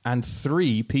 and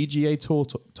 3 PGA Tour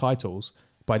titles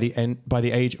by the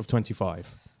age of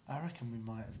 25. I reckon we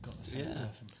might have got the same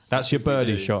person That's your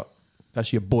birdie shot.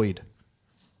 That's your Boyd.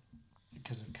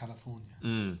 because of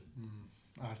California.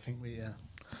 I think we.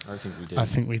 I think we do. I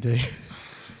think we do.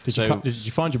 Did So-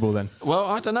 you find your ball then? Well,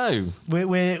 I don't know.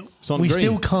 We on green.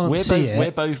 still can't see it.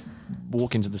 We're both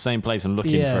walking to the same place and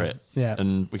looking Yeah, for it. yeah.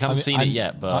 And we haven't seen it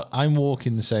yet, but I'm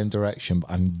walking the same direction,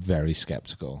 but I'm very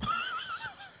sceptical.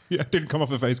 Yeah, it didn't come off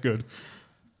the face good.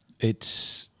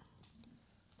 It's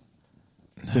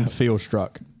Didn't feel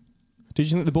struck. Did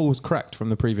you think the ball was cracked from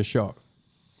the previous shot?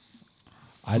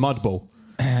 Mud ball.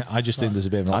 I just think there's a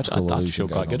bit of an optical I'd illusion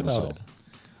feel quite going good on, about so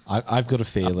it. I've got a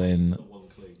feeling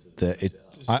that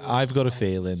I've got a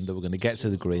feeling that we're going to get to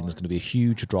the green. There's going to be a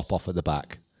huge drop off at the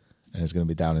back, and it's going to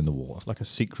be down in the water. Like a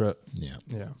secret. Yeah,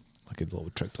 Yeah. like a little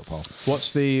tricked up hole.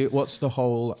 What's the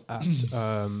hole at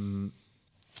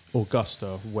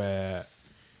Augusta where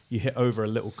you hit over a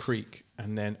little creek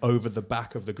and then over the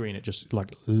back of the green it just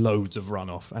like loads of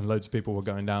runoff and loads of people were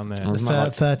going down there. Wasn't that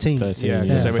like 13. 13, Yeah, yeah.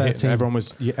 because they were 13.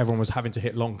 everyone was having to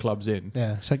hit long clubs in.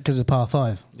 Yeah, so because of par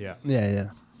 5. Yeah.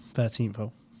 Yeah. 13th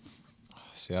hole.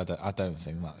 See, I don't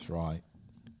think that's right.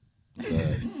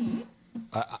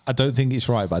 I don't think it's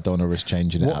right, but I don't want to risk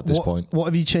changing it at this point. What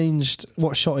have you changed?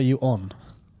 What shot are you on?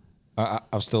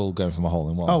 I'm still going for my hole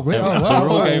in one. Oh, really? Yeah, so we're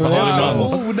all going for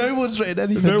hole-in-ones. Oh, no one's written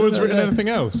anything. No one's written anything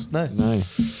else. No. No.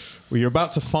 Well, you're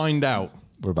about to find out.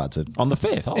 We're about to. On the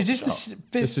 5th? Oh, Is this the God.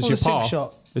 5th This is or your the 6th par.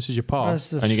 shot? This is your par. That's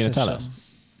the And you're going to 5th tell shot. us?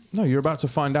 No, you're about to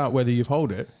find out whether you've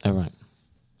holed it. Oh, right.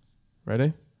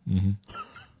 Ready? Mm-hmm.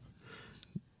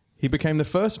 He became the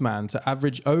first man to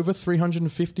average over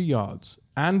 350 yards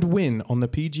and win on the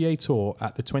PGA Tour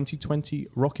at the 2020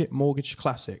 Rocket Mortgage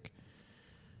Classic,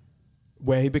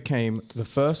 where he became the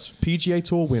first PGA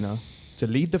Tour winner to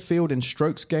lead the field in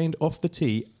strokes gained off the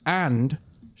tee and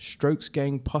strokes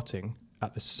gained putting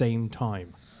at the same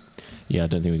time. Yeah, I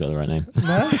don't think we got the right name.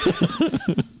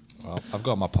 Well, I've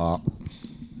got my part.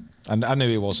 And I knew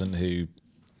he wasn't who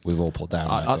we've all put down.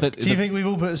 I think. Do you think we've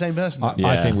all put the same person?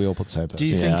 I think we all put the same person. Do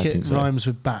you think it so. rhymes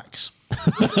with backs?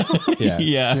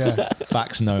 Yeah.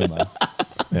 Bax Noma.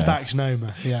 Backs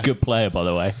Noma. Yeah. Good player, by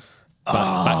the way.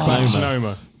 Bax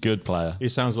Noma. Good player. He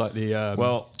sounds like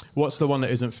the what's the one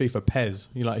that isn't FIFA?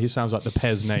 Pez. He sounds like the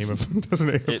Pez name of,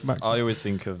 doesn't he? I always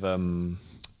think of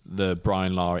the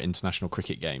Brian Lara International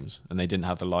Cricket Games, and they didn't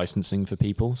have the licensing for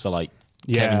people. So like,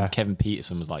 Kevin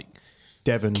Peterson was like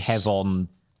Devon's. Kevon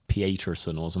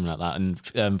Pieterson or something like that, and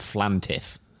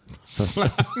Flantiff.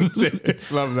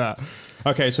 Love that.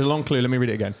 Okay, so long clue. Let me read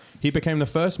it again. He became the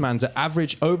first man to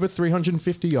average over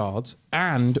 350 yards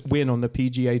and win on the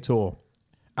PGA Tour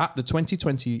at the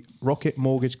 2020 Rocket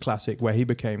Mortgage Classic, where he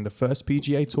became the first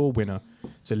PGA Tour winner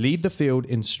to lead the field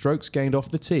in strokes gained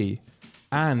off the tee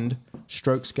and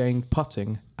strokes gained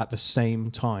putting at the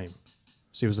same time.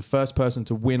 So he was the first person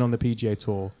to win on the PGA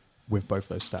Tour with both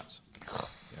those stats.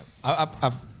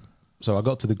 So I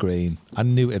got to the green. I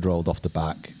knew it had rolled off the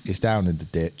back. It's down in the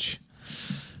ditch.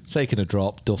 Taken a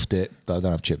drop, duffed it, but I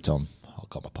don't have chipped on. I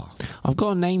got my par. I've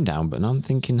got a name down, but I'm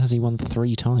thinking, has he won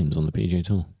 3 times on the PGA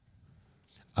Tour?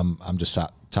 I'm just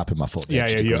sat tapping my foot.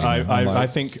 I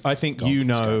think you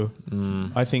know.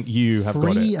 I think you have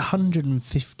got it.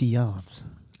 350 yards.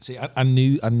 See, I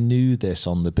knew this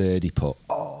on the birdie putt,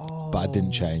 but I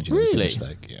didn't change it. Really? It was a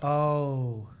mistake. Yeah.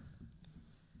 Oh.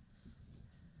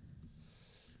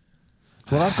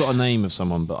 Well, I've got a name of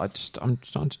someone, but I'm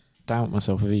starting to doubt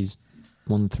myself if he's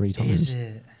won 3 times. Is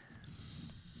it?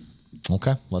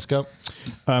 Okay, let's go.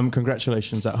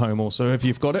 Congratulations at home also if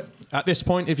you've got it. At this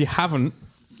point, if you haven't,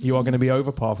 you are going to be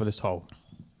over par for this hole.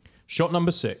 Shot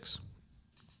number 6.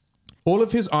 All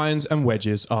of his irons and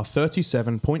wedges are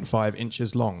 37.5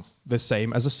 inches long, the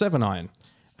same as a 7-iron,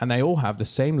 and they all have the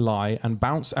same lie and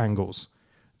bounce angles.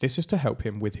 This is to help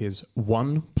him with his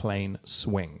one-plane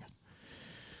swing.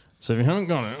 So if you haven't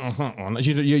got it on that one,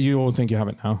 you all think you have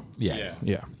it now? Yeah.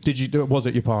 Did you do it? Was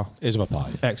it your par? It was my par.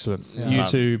 Excellent. You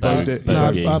two both it. No,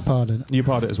 I parred it. You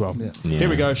parred it as well. Yeah. Here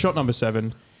we go. Shot number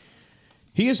 7.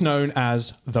 He is known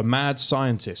as the Mad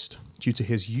Scientist due to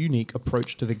his unique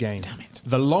approach to the game. Damn it.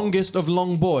 The longest of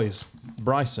long boys,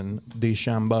 Bryson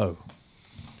DeChambeau.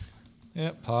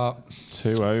 Yep, par.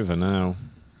 2 over now.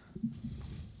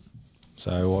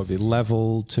 So what would be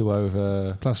level, 2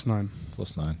 over... +9.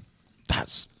 +9.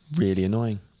 That's really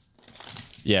annoying.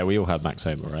 Yeah, we all had Max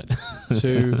Homer, right?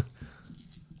 2,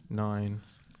 9.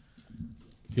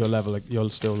 You're level. You're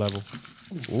still level.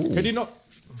 Ooh. Can you not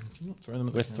throw them?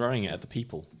 We're throwing it at the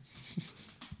people.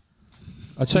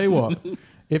 I tell you what,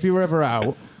 if you're ever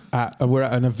out, we're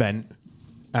at an event,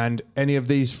 and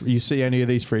you see any of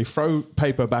these three, throw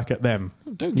paper back at them.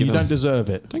 You don't deserve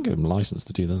it. Don't give them license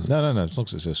to do that. No. As long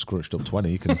as it's a scrutched up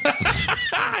 20, you can...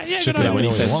 Yeah, when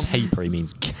he says paper, he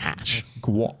means cash.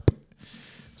 Guap.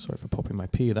 Sorry for popping my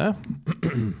pee there.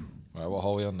 Right, what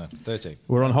hole are we on now? 13.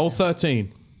 We're on hole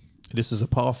 13. This is a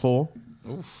par 4.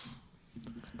 Oof.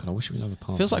 God, I wish we'd have a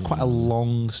par. Feels like quite a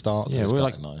long start to yeah, this we're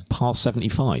like 9. par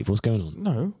 75. What's going on?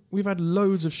 No, we've had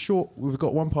loads of short. We've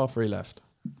got 1 par 3 left.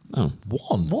 Oh.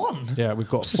 One? Yeah, we've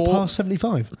got What's 4. this par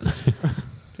 75?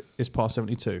 It's par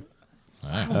 72.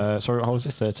 Sorry, what hole is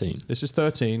this? 13? This is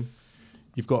 13.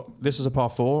 You've got, this is a par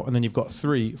 4, and then you've got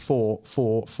 3, 4,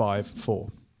 4, 5, 4.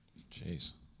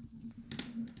 Jeez.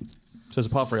 So there's a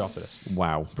par 3 after this.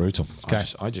 Wow. Brutal. Okay.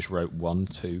 I just wrote 1,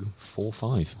 2, 4,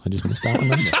 5. I just missed out a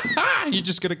number. You're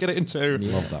just going to get it in 2.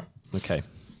 Yeah. Love that. Okay.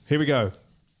 Here we go.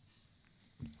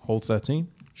 Hole 13,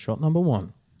 shot number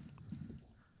 1.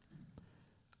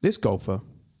 This golfer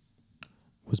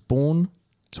was born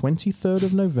 23rd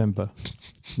of November,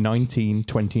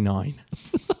 1929.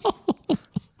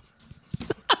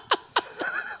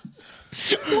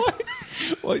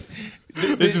 What?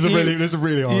 This is a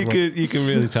really hard one. You can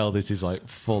really tell this is like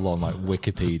full on like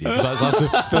Wikipedia. 'Cause that's the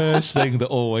first thing that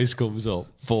always comes up.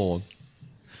 Born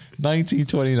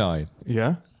 1929.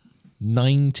 Yeah.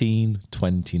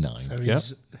 1929. So Yep.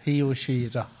 he or she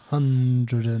is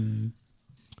 100 and...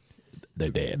 They're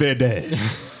dead. They're dead.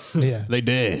 Yeah. They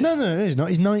did. No, he's not.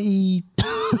 He's 90...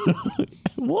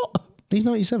 What? He's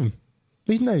 97.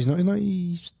 He's not.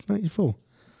 He's 94.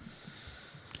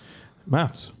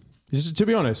 Maths. To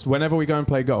be honest, whenever we go and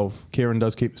play golf, Kieran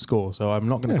does keep the score, so I'm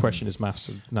not going to question his maths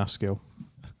skill.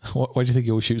 Why do you think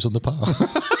he always shoots on the par?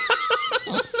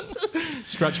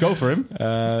 Scratch goal for him.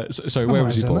 Sorry, where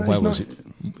was he born? Where was he?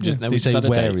 Just, no, Did we he say just had a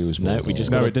where date. he was born? No, we just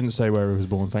No, got it didn't say where he was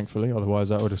born, thankfully. Otherwise,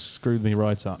 that would have screwed me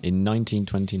right up. in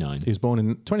 1929. He was born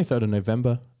in 23rd of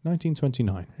November,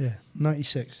 1929. Yeah,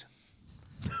 96.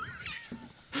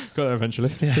 Got there eventually.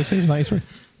 So he was 93.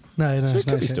 No, So it's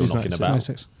he could be 96. still knocking about.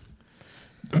 96.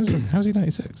 How's he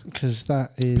 96? Because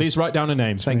that is... Please write down a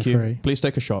name. Thank you. 23. Please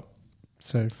take a shot.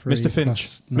 So 3 Mr. Finch.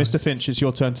 plus 9. Mr. Finch, it's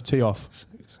your turn to tee off.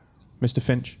 Mr.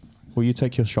 Finch, will you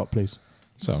take your shot, please?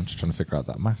 So I'm just trying to figure out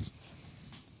that maths.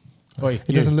 Oi,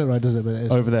 It doesn't look right, does it? But it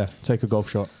is. over there. Take a golf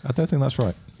shot. I don't think that's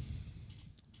right.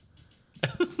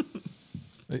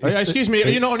 Excuse me, are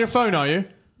you not on your phone, are you?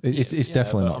 It's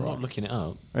definitely not I'm right. not looking it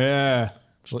up. Yeah.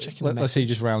 Let's see,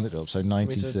 just round it up. So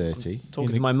 1930.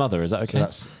 Talking to my mother, is that okay? So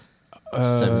that's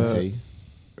 70,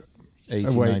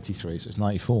 80, wait. 93. So it's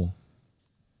 94.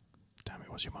 Damn it,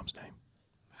 what's your mum's name?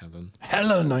 Helen.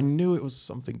 Helen, I knew it was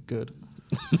something good.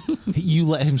 You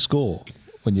let him score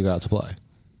when you go out to play.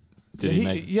 Did he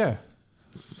make? Yeah.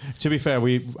 To be fair,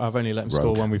 I've only let him score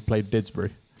Rogue. when we've played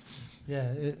Didsbury.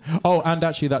 Yeah. Oh, and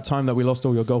actually that time that we lost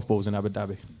all your golf balls in Abu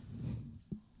Dhabi.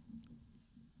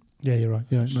 Yeah, you're right.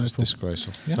 You're right. It's 94.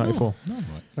 disgraceful. Yeah, 94. No, right.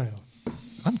 No.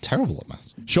 I'm terrible at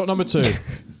maths. Shot number 2.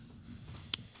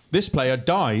 This player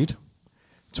died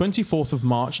 24th of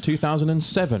March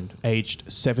 2007, aged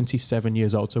 77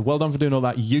 years old. So well done for doing all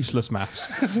that useless maths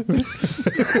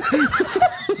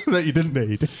that you didn't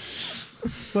need.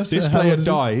 This player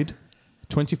died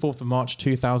 24th of March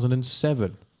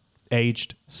 2007,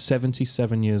 aged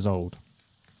 77 years old.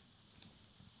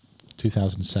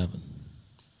 2007.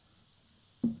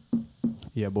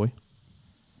 Yeah, boy.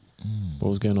 What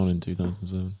was going on in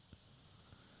 2007?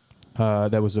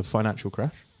 There was a financial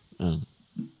crash. Oh.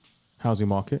 Housing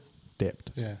market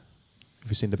dipped. Yeah. Have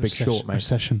you seen The Big Short, mate?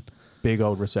 Recession. Big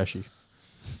old recession.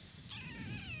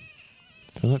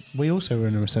 We also were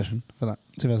in a recession for that.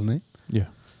 2008. Yeah.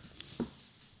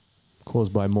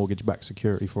 Caused by mortgage-backed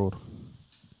security fraud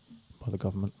by the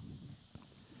government.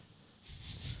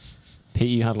 Pete,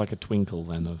 you had like a twinkle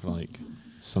then of like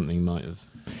something might have.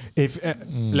 If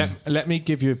let me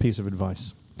give you a piece of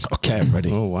advice. Okay, I'm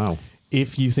ready. Oh wow!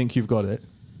 If you think you've got it,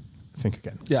 think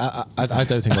again. Yeah, I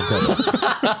don't think I've got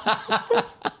it.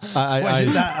 Why is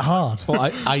it that hard? Well,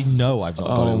 I know I've not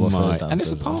got it. Oh My my! first And it's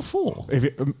a answer. par 4. If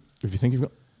you think you've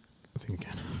got, think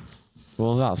again.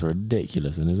 Well, that's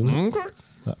ridiculous, then, isn't it?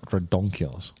 That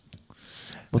redonkulous.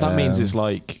 Well, that means it's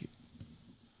like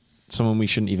someone we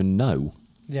shouldn't even know.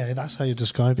 Yeah, that's how you're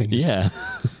describing it. Yeah.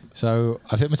 So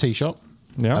I've hit my tee shot.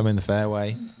 Yeah. I'm in the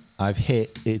fairway. I've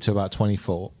hit it to about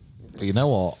 24. But you know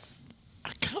what?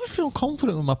 I kind of feel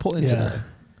confident with my putting today.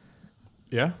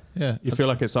 Yeah? Yeah. You feel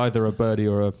like it's either a birdie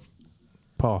or a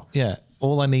par. Yeah.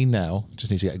 All I need now, just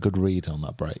need to get a good read on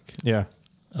that break. Yeah.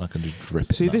 And I can just drip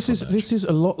it. See, back this from is the this is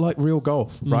a lot like real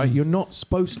golf, right? You're not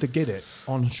supposed to get it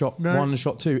on shot 1 and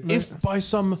shot 2. No. If by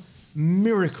some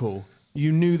miracle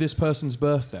you knew this person's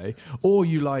birthday, or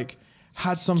you like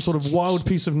had some sort of wild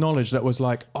piece of knowledge that was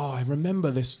like, oh, I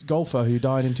remember this golfer who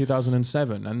died in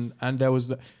 2007, and there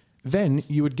was then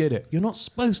you would get it. You're not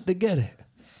supposed to get it,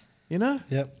 you know?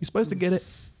 Yep. You're supposed to get it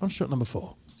on shot number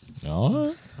 4. All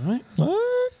All right.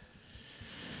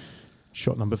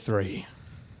 Shot number 3.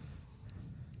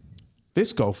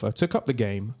 This golfer took up the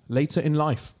game later in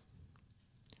life.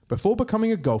 Before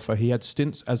becoming a golfer, he had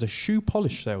stints as a shoe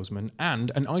polish salesman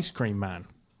and an ice cream man.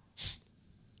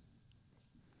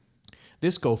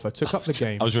 This golfer took up the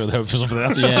game. I was really hoping for something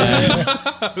else. Yeah.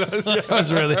 I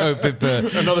was really hoping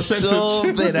for Another sentence.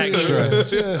 something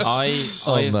extra. I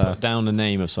On have there. put down the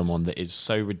name of someone that is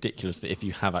so ridiculous that if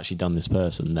you have actually done this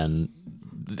person, then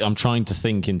I'm trying to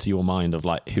think into your mind of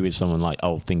like who is someone like,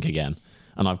 oh, think again.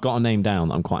 And I've got a name down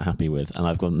that I'm quite happy with, and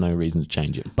I've got no reason to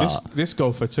change it. But This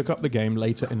golfer took up the game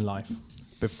later in life.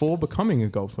 Before becoming a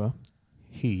golfer,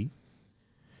 he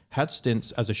had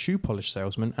stints as a shoe polish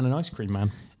salesman and an ice cream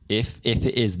man. if it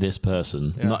is this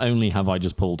person, not only have I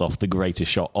just pulled off the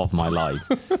greatest shot of my life,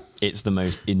 it's the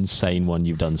most insane one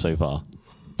you've done so far.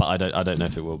 But I don't know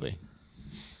if it will be.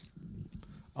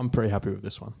 I'm pretty happy with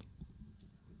this one.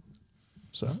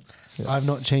 So, I've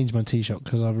not changed my tee shot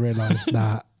because I've realised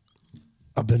that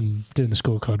I've been doing the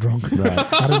scorecard wrong. Right.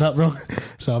 Adding up wrong.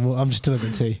 So I'm still at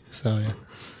the tee. So yeah.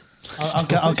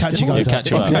 I'll catch you guys You'll up.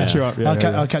 catch you up, I'll catch you up, yeah,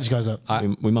 yeah. I'll catch you guys up.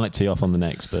 We might tee off on the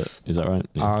next, but is that right?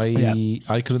 Yeah.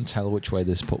 I couldn't tell which way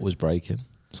this putt was breaking,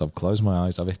 so I've closed my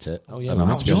eyes. I've hit it. Oh, yeah, and I'm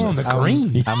wow. You're on the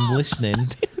green. I'm listening. I'm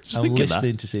thinking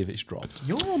listening to see if it's dropped.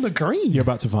 You're on the green. you're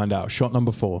about to find out. Shot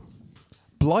number 4.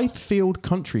 Blythefield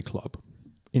Country Club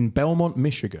in Belmont,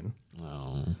 Michigan,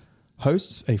 Oh.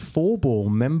 hosts a 4-ball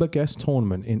member guest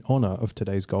tournament in honor of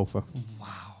today's golfer. Wow.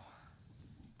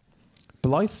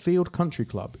 Blythefield Country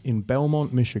Club in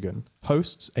Belmont, Michigan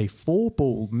hosts a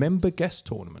 4-ball member guest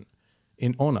tournament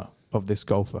in honor of this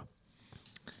golfer.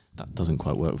 That doesn't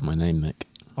quite work with my name, Mick.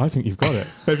 I think you've got it.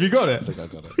 Have you got it? I think I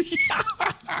got it.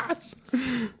 Yes!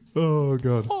 Oh,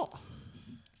 God.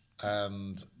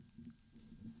 And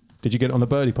Did you get it on the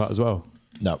birdie part as well?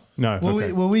 no. No. Will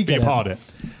okay. we get You it? parred it.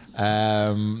 No,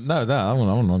 I'm not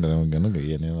going to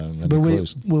get you.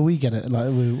 Will we get it? Like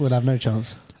we'll have no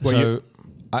chance. Well,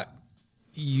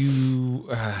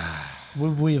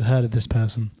 Will we have heard of this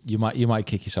person? you might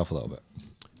kick yourself a little bit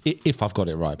if I've got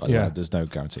it right. By the Yeah. way, there's no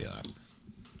guarantee of that.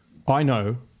 I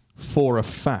know for a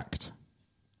fact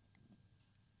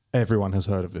everyone has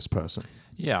heard of this person.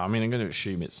 Yeah, I mean, I'm going to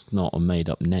assume it's not a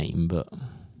made-up name, but...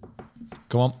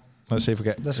 Come on, let's see if we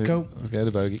get. Let's go. Let's get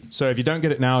a bogey. So if you don't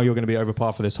get it now, you're going to be over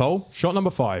par for this hole. Shot number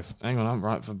 5. Hang on, I'm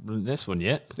right for this one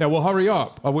yet. Yeah, well, hurry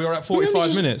up. We are at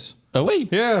 45 minutes. Are we?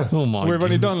 Yeah. Oh, my We've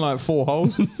only goodness. done like 4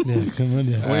 holes. Yeah, come on,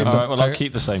 yeah. All right, well, I'll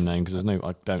keep the same name because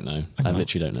I don't know. I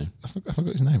literally don't know. I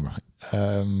forgot his name right.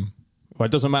 Well,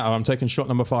 it doesn't matter. I'm taking shot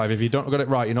number 5. If you don't get it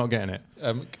right, you're not getting it.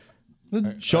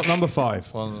 Shot number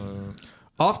 5.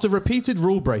 After repeated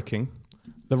rule breaking,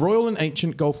 the Royal and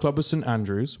Ancient Golf Club of St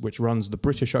Andrews, which runs the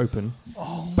British Open,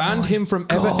 banned him from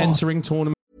ever entering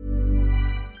tournaments.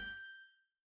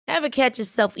 Ever catch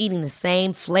yourself eating the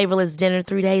same flavorless dinner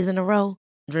 3 days in a row?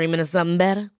 Dreaming of something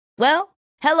better? Well,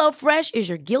 HelloFresh is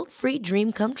your guilt-free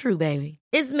dream come true, baby.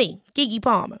 It's me, Keke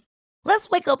Palmer. Let's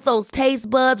wake up those taste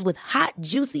buds with hot,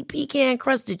 juicy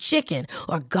pecan-crusted chicken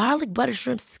or garlic butter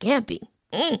shrimp scampi.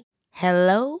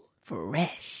 Hello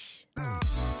Fresh.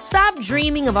 Stop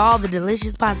dreaming of all the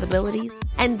delicious possibilities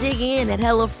and dig in at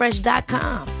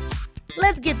HelloFresh.com.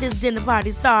 Let's get this dinner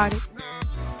party started.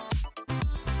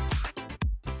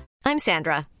 I'm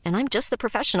Sandra, and I'm just the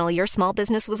professional your small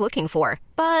business was looking for.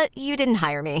 But you didn't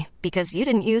hire me because you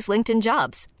didn't use LinkedIn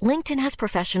Jobs. LinkedIn has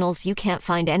professionals you can't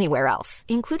find anywhere else,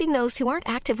 including those who aren't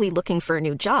actively looking for a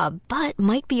new job, but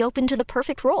might be open to the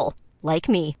perfect role, like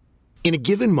me. In a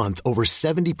given month, over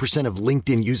 70% of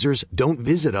LinkedIn users don't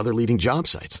visit other leading job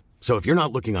sites. So if you're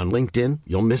not looking on LinkedIn,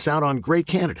 you'll miss out on great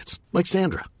candidates like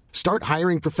Sandra. Start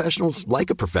hiring professionals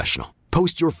like a professional.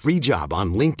 Post your free job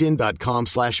on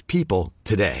linkedin.com/people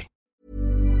today.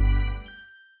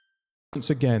 Once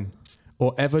again,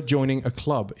 or ever joining a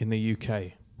club in the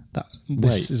UK.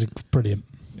 This is brilliant.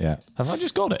 Yeah. Have I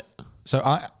just got it? So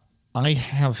I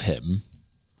have him.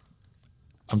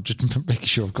 I'm just making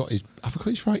sure I've got his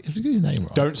right. Have you got his name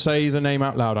right? Don't say the name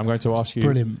out loud. I'm going to ask you.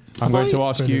 Brilliant. I'm going to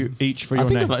ask Brilliant. you each for I your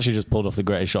think name. I've actually just pulled off the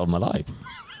greatest shot of my life.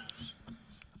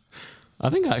 I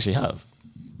think I actually have.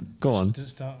 Go on. To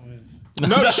start with.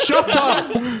 No, shut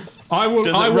up! I will.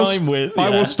 Does it I will. rhyme with? I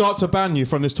Yeah. will start to ban you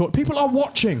from this talk. People are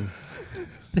watching.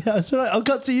 Yeah, that's all right. I'll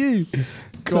cut to you.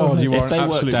 God, you are If an they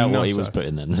worked absolute out what he nutter. was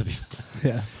putting then, that'd be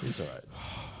Yeah. it's all right.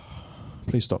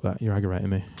 Please stop that. You're aggravating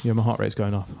me. Yeah, my heart rate's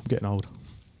going up. I'm getting old.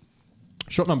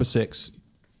 Shot number 6.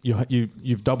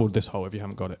 You've doubled this hole if you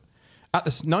haven't got it. At the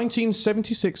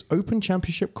 1976 Open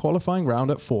Championship qualifying round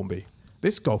at Formby,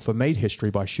 this golfer made history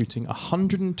by shooting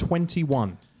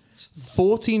 121,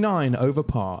 49 over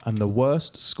par, and the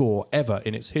worst score ever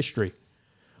in its history.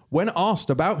 When asked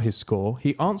about his score,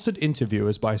 he answered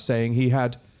interviewers by saying he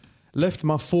had left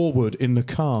my forward in the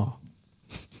car.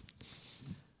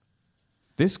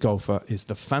 This golfer is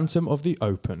the Phantom of the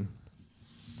Open,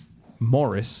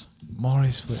 Maurice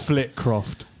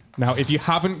Flitcroft. Now, if you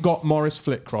haven't got Maurice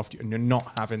Flitcroft, you're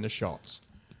not having the shots.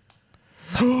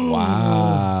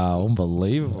 Wow,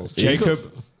 unbelievable. Jacob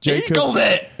Eagled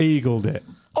it. Eagled it.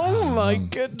 Oh my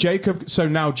goodness. Jacob. So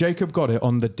now Jacob got it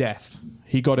on the death.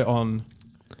 He got it on.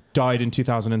 Died in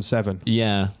 2007.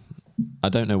 Yeah. I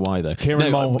don't know why though.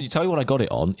 Kieran Mulhall. You tell you what I got it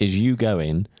on is you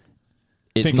going.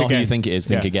 It's Think not who again. you think it is.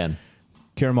 Think Yeah. again.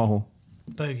 Kieran Mulhall.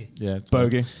 Bogey. Yeah,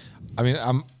 Bogey. I mean,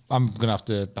 I'm gonna have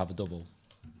to have a double.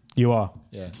 You are.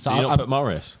 Yeah. So you not put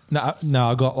Morris? No,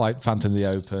 I got like Phantom of the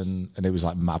Open, and it was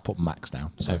like I put Max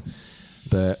down. So,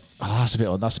 but that's a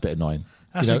bit annoying.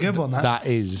 That's a good one, that. That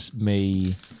is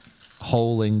me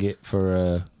holing it for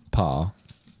a par,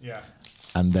 Yeah.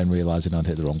 and then realizing I'd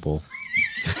hit the wrong ball.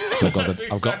 So I've got. So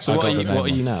I've what got are the you- name what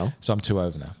are on. you now? So I'm 2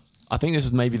 over now. I think this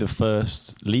is maybe the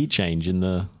first lead change in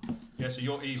the. Yeah. So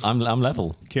you're even. I'm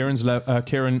level. Kieran.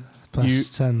 Plus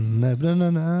 10.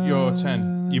 No. You're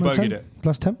 10. You Am I bogeyed 10? it.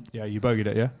 Plus 10? Yeah. You bogeyed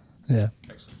it. Yeah. Yeah.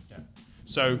 Excellent. Yeah.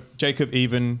 So Jacob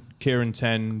even. Kieran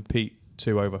 10. Pete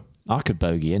 2 over. I could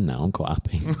bogey in now. I'm quite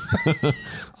happy.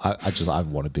 I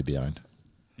want to be behind.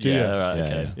 Do you? Right, Yeah,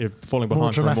 okay. yeah. You're falling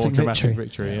behind for a more dramatic dramatic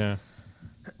victory. Yeah.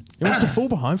 He wants to fall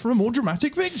behind for a more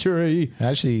dramatic victory. I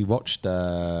actually watched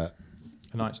A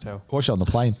Knight's Tale. watched it on the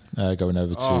plane going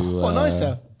over to. What nice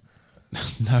there?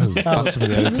 No, Phantom of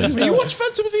the Open. You watched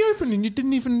Phantom of the Open and you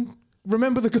didn't even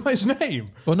remember the guy's name.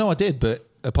 Well, no, I did, but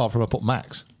apart from I put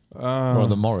Max rather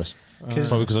than Morris.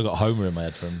 Probably because I got Homer in my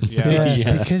head from.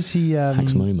 Yeah, because he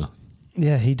Max Momer.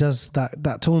 yeah, he does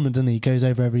that tournament, doesn't he? He goes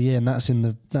over every year, and that's in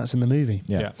the movie.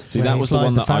 Yeah. See, Where that he was the flies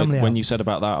one the that I, family when out. you said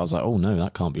about that, I was like, oh no,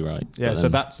 that can't be right. Yeah, But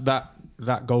so then-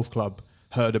 that golf club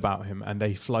heard about him and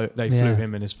they flew Yeah.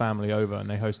 him and his family over and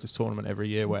they host this tournament every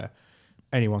year where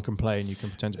anyone can play and you can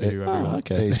pretend to be whoever you want.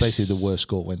 okay. It's basically the worst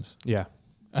score wins. Yeah.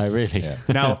 Oh really? Yeah.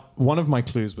 Now, one of my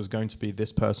clues was going to be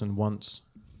this person once.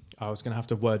 I was going to have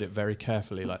to word it very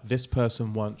carefully. Like this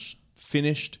person once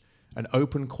finished an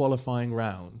open qualifying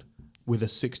round with a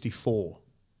 64,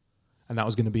 and that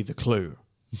was going to be the clue.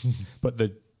 But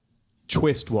the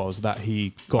twist was that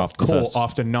he got After the caught first-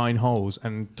 after 9 holes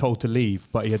and told to leave,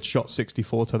 but he had shot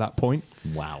 64 to that point.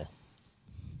 Wow.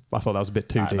 I thought that was a bit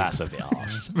too deep. That's a bit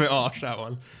harsh. It's a bit harsh, that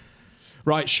one.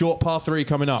 Right, short par 3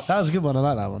 coming up. That was a good one. I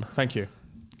like that one. Thank you.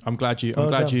 I'm glad you Well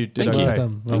done. did Thank you. okay. Well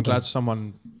done. Well I'm glad done.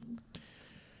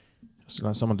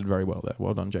 someone did very well there.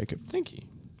 Well done, Jacob. Thank you.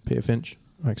 Peter Finch,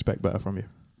 I expect better from you.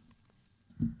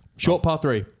 Short par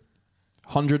 3.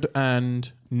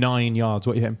 109 yards.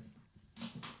 What are you hitting?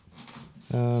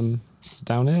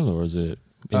 Downhill or is it?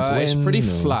 It's into pretty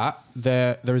wind, or- flat.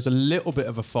 There is a little bit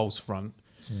of a false front.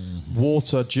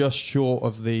 Water just short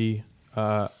of the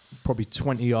probably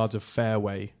 20 yards of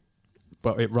fairway,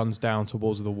 but it runs down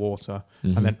towards the water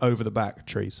and then over the back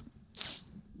trees.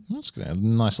 That's good. A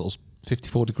nice little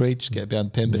 54 degree. Just get it behind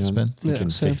the pin, bit of spin. Thinking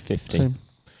same, 50. same.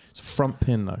 It's a front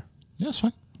pin though. Yeah, that's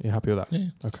fine. You happy with that? Yeah.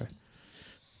 Okay.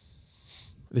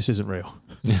 This isn't real.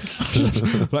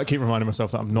 I keep reminding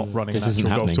myself that I'm not running This an isn't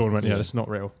actual golf happening. tournament. Yeah, Yeah. it's not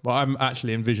real. But I'm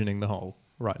actually envisioning the hole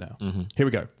right now. Here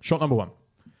we go. Shot number 1.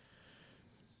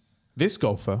 This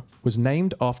golfer was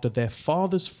named after their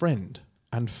father's friend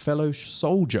and fellow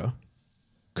soldier,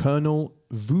 Colonel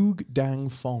Vuong Dang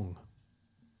Phong.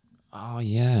 Oh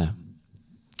yeah.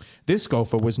 This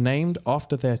golfer was named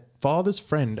after their father's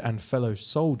friend and fellow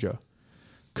soldier,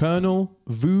 Colonel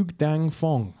Vuong Dang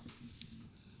Phong.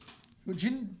 Do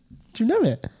you know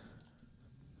it?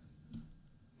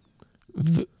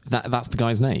 That's the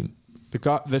guy's name.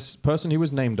 This person he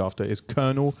was named after is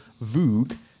Colonel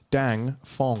Vuong Dang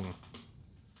Phong.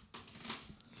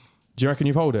 Do you reckon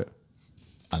you've hold it?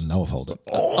 I know I've hold it.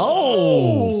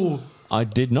 Oh! I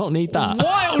did not need that.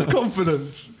 Wild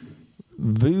confidence!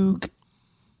 Vuong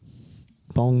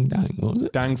Phong Dang. What was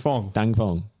it? Dang Phong. Dang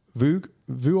Phong.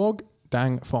 Vuong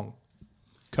Dang Phong.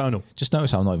 Colonel. Just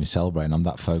notice how I'm not even celebrating. I'm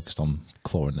that focused on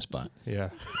clawing this back. Yeah.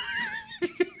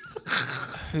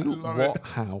 What?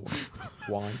 How?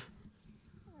 Why?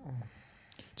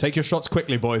 Take your shots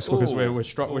quickly, boys, because we're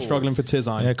struggling for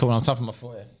Tizine. Yeah, come on. I'm tapping my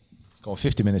foot here. Go on,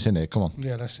 50 minutes in here. Come on.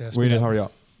 Yeah, let's see. We need to hurry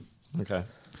up. Okay.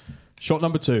 Shot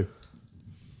number 2.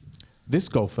 This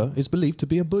golfer is believed to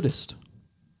be a Buddhist.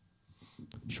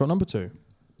 Shot number 2.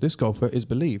 This golfer is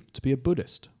believed to be a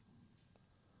Buddhist.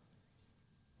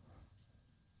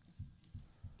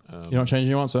 You're not changing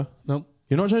your answer? Nope.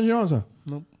 You're not changing your answer?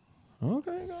 Nope.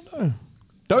 Okay,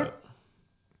 don't.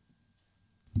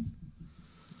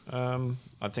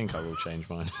 I think I will change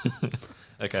mine.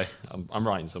 Okay, I'm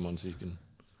writing someone so you can.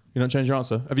 You don't change your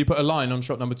answer? Have you put a line on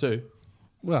shot number 2?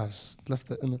 Well, I just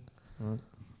left it in it.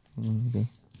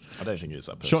 I don't think it's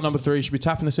that person. Shot number 3, should be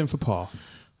tapping this in for par.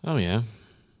 Oh yeah.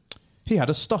 He had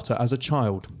a stutter as a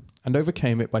child and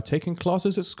overcame it by taking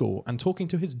classes at school and talking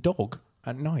to his dog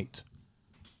at night.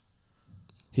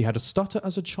 He had a stutter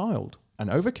as a child and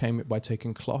overcame it by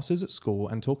taking classes at school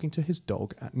and talking to his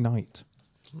dog at night.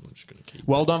 I'm just gonna keep.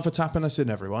 Well done for tapping us in,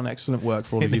 everyone. Excellent work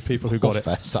for all of you people who got it.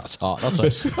 That's hard.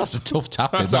 That's a tough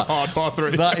tap. That's a hard par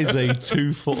 3. That is a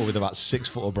 2-footer with about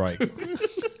 6-footer break.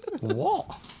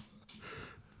 What?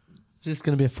 It's just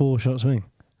going to be a 4-shot swing.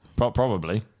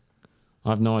 Probably. I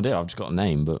have no idea. I've just got a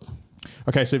name, but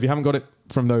Okay, so if you haven't got it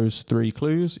from those 3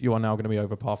 clues, you are now going to be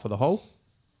over par for the hole.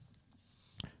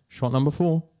 Shot number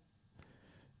 4.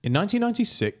 In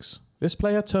 1996, this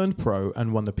player turned pro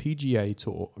and won the PGA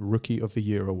Tour Rookie of the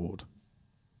Year award.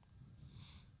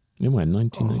 in when?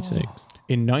 1996.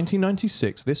 In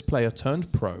 1996, this player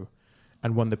turned pro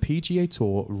and won the PGA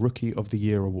Tour Rookie of the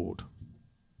Year award.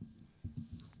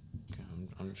 Okay,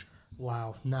 I'm just.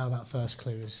 Wow. Now that first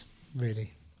clue is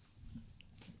really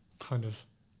kind of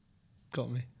got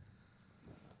me.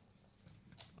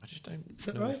 I just don't. Is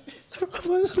that know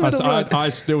right? I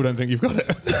still don't think you've got it.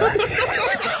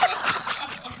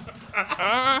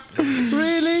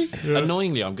 Really?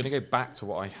 Annoyingly, I'm going to go back to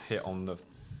what I hit on the.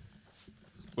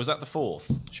 Was that the fourth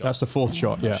shot? That's the fourth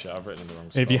shot. Yeah. Shit, I've written in the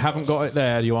wrong spot. If you haven't got it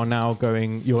there, you are now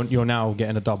going. You're now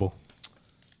getting a double.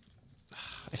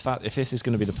 If this is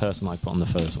going to be the person I put on the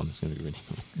first one, it's going to be really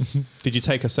cool. Did you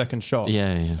take a second shot?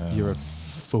 Yeah. You're a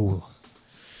fool.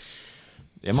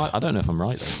 I don't know if I'm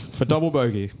right though. For double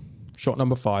bogey, shot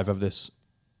number 5 of this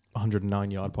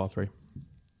 109-yard par 3.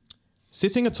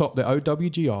 Sitting atop the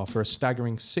OWGR for a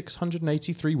staggering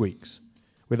 683 weeks,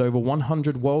 with over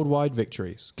 100 worldwide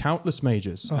victories, countless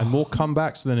majors, and more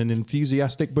comebacks than an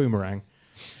enthusiastic boomerang,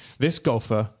 this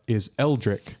golfer is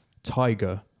Eldrick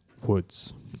Tiger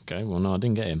Woods. Okay, well, no, I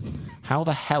didn't get him. How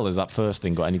the hell has that first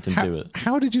thing got anything to do with it?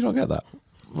 How did you not get that?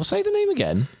 Well, say the name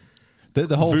again.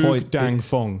 The whole Vug point. Dang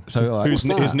Fong, So, his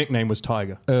nickname was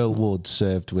Tiger. Earl Wood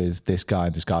served with this guy,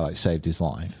 and this guy like saved his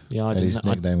life. Yeah, and his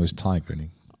nickname was Tiger. And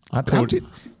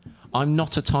I'm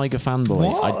not a Tiger fanboy.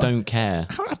 What? I don't care.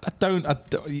 I don't.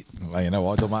 Well, you know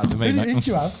what? It don't matter to me, mate. Who'd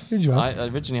you have? Who'd you have? I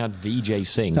originally had VJ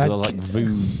Singh because I was like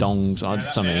Vu Dongs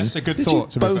something. That's a good Did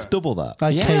thought. you both double that?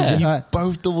 I had Yeah. KJ, You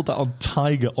both doubled that on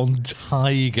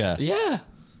Tiger. Yeah.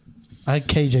 I had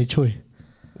KJ Choi.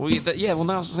 Well, well,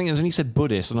 that's the thing. And then he said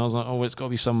Buddhist, and I was like, oh, it's got to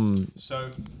be some. So,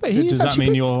 Wait, he does is that actually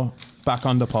mean good. you're back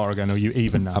under par again, or are you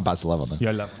even now? I'm back to level then. You're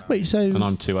 11 now. Wait, so And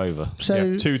I'm 2 over.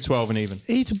 Yeah, 2, 12 and even.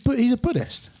 he's a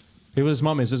Buddhist. Who his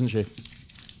mum is, isn't she?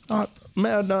 No, I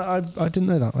didn't know that. I didn't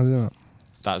know that.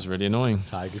 That's really annoying.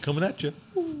 Tiger coming at you.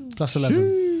 Plus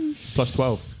 11. Plus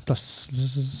 12.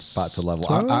 Plus. Back to level.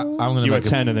 I'm going to You were make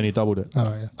 10 and then he doubled it. Oh,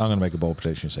 yeah. I'm going to make a bold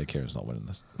prediction and say Kieran's not winning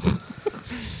this.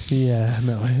 Yeah,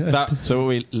 no. So are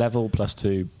we level plus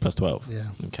 2 plus 12? Yeah.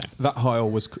 Okay. That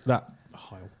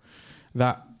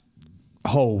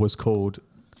hole was called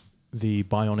the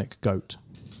Bionic Goat.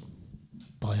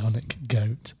 Bionic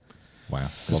goat. Wow.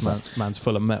 This man's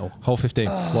full of metal. Hole 15.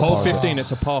 Hole 15,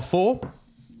 it's a par 4.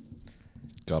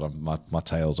 God, my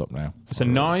tail's up now. It's a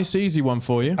nice, easy one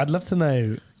for you. I'd love to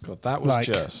know, God, that was like,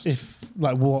 just.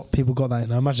 what people got that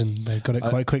in. I imagine they got it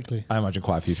quite quickly. I imagine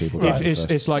quite a few people. If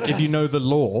it's like if you know the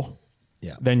law,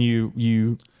 Yeah. then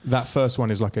you that first one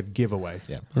is like a giveaway.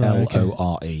 Yeah. Right, okay.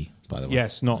 LORE, by the way.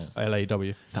 Yes, not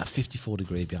LAW. That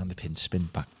 54-degree behind the pin spin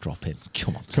back drop in.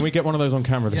 Come on. Can we get one of those on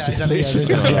camera this Yeah, year?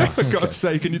 exactly, yeah, this is- For God's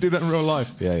sake, can you do that in real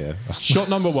life? Yeah. Shot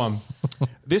number 1.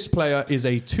 This player is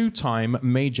a 2-time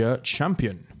major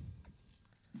champion.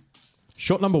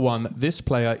 Shot number 1. This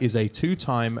player is a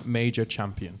 2-time major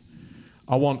champion.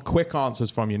 I want quick answers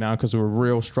from you now because we're a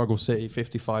real struggle city.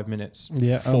 55 minutes.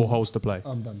 Yeah, 4 holes to play.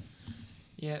 I'm done.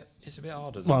 Yeah, it's a bit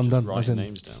harder than Well, I'm just done. writing As in,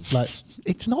 names down. Like,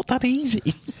 It's not that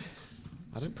easy.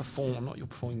 I don't perform. I'm not your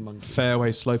performing monkey.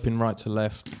 Fairway sloping right to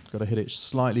left. Got to hit it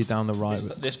slightly down the right.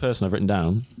 This person I've written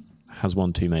down has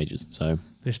won 2 majors. So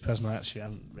this person I actually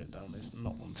haven't written down is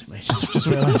not one too majors. I've just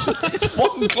realised. it's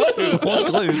one clue. One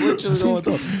clue. Literally all I've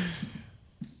done.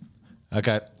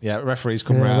 Okay. Yeah, referee's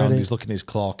come Yeah, round. ready. He's looking at his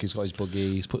clock. He's got his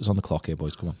buggy. He's put us on the clock here,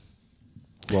 boys. Come on.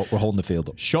 Well, we're holding the field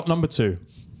up. Shot number 2.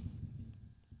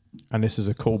 And this is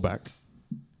a callback.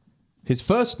 His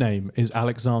first name is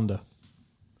Alexander.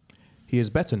 He is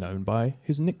better known by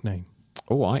his nickname.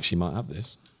 Oh, I actually might have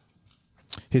this.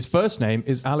 His first name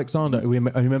is Alexander. I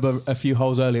remember a few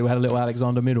holes earlier we had a little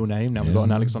Alexander middle name. Now we've got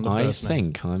an Alexander I first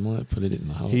name. think I might have put it in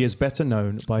the hole. He is better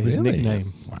known by his Really?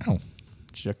 nickname. Wow.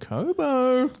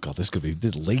 Jacobo. God, this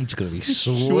lead's going to be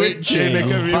Switching. switching. It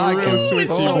could be back real and switchy,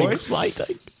 forth. boy.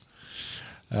 exciting.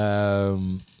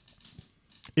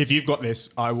 If you've got this,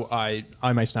 I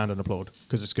may stand and applaud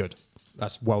because it's good.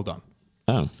 That's well done.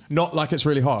 Oh. Not like it's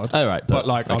really hard. Oh, right. But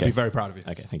like, I'll okay. be very proud of you.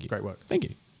 Okay, thank you. Great work. Thank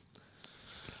you.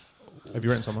 Have you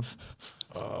written someone?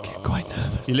 Quite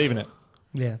nervous. You're leaving it.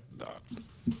 Yeah.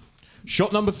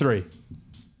 Shot number 3.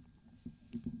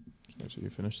 Just make sure you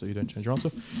finish so you don't change your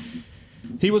answer.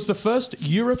 He was the first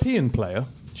European player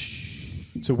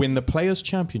to win the Players'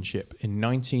 Championship in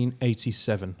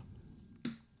 1987.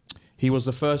 He was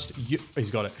the first... he's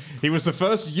got it. He was the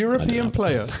first European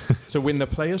player to win the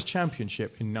Players'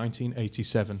 Championship in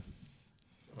 1987.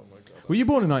 Oh, my God. Were you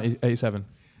born in 1987?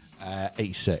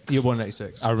 86. You were born in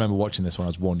 86. I remember watching this when I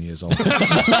was 1 year old.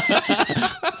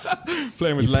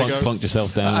 Playing with You Lego. punked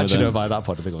yourself down. Actually, with no, a- by that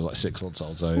point, I think I was like 6 months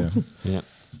old. So, yeah. Yeah.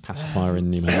 Pacifier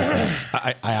in your mouth.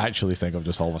 I actually think I've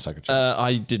just hold my second shot.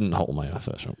 I didn't hold my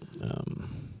first shot.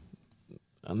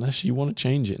 Unless you want to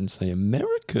change it and say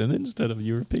American instead of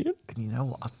European. And you know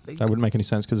what? I think That wouldn't make any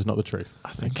sense because it's not the truth.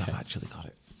 I've actually got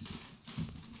it.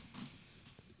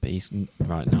 But he's...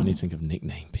 Right, now I need to think of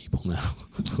nickname people now.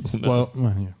 Oh, no. Well,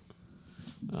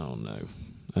 yeah. Oh, no.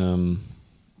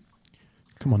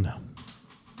 Come on now.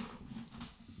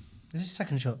 This is the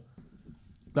second shot.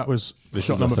 That was This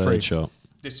shot is the number third 3. shot.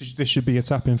 This should be a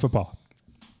tap in for par.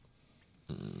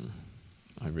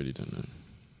 I really don't know.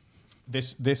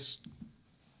 This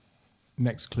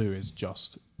next clue is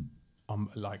just,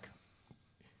 like,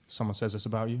 someone says this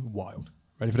about you, wild.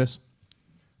 Ready for this?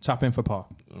 Tap in for par.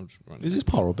 Is this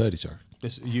par or birdie, sorry?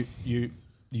 This the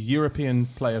European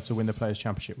player to win the Players'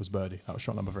 Championship was birdie. That was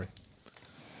shot number 3.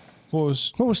 What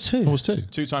was 2? What was 2?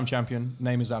 2-time champion.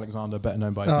 Name is Alexander, better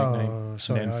known by his nickname.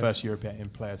 Sorry, and then first European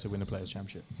player to win the Players'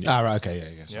 Championship. Right,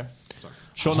 okay, Yeah.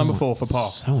 Shot number 4 for par.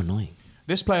 So annoying.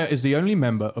 This player is the only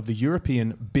member of the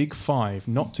European Big Five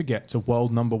not to get to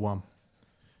world number 1.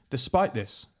 Despite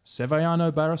this, Severiano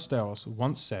Ballesteros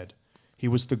once said he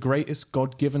was the greatest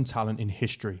God-given talent in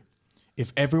history.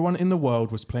 If everyone in the world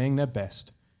was playing their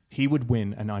best, he would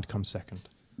win and I'd come second.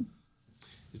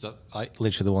 Is that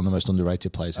literally the one of the most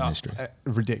underrated players in history?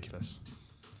 Ridiculous.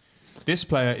 This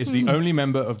player is the only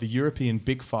member of the European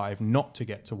Big Five not to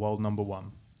get to world number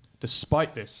 1.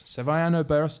 Despite this, Severiano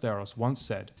Ballesteros once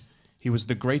said he was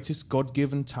the greatest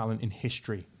God-given talent in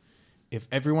history. If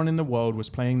everyone in the world was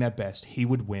playing their best, he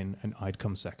would win and I'd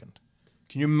come second.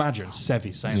 Can you imagine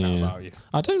Sevi saying that about you?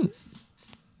 I don't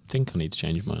think I need to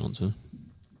change my answer.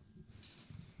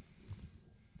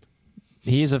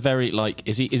 He is a very, like,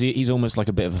 he's almost like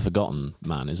a bit of a forgotten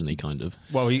man, isn't he, kind of?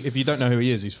 Well, if you don't know who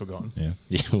he is, he's forgotten. Yeah.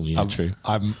 Yeah, true.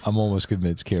 I'm almost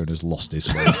convinced Kieran has lost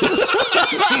his way.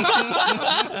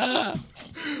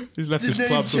 He's left his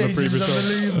clubs on the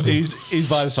previous one. He's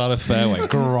by the side of the fairway,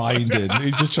 grinding.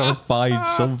 He's just trying to find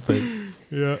something.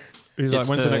 Yeah. He's like,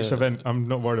 when's the next event? I'm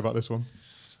not worried about this one.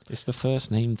 It's the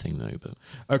first name thing, though. But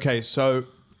okay, so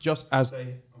just as a...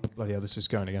 bloody hell, this is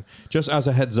going again. Just as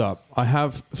a heads up, I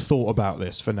have thought about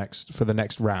this for the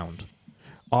next round.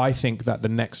 I think that the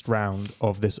next round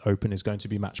of this Open is going to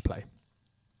be match play.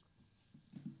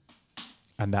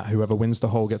 And that whoever wins the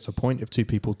hole gets a point. If two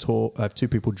people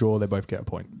draw, they both get a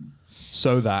point.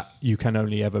 So that you can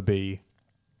only ever be,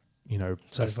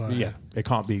 it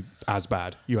can't be as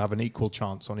bad. You have an equal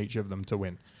chance on each of them to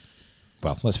win.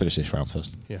 Well, let's finish this round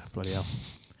first. Yeah, bloody hell.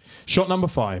 Shot number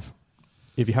 5.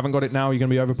 If you haven't got it now, you're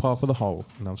going to be over par for the hole.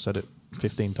 And I've said it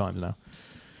 15 times now.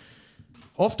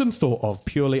 Often thought of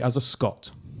purely as a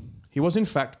Scot, he was in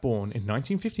fact born in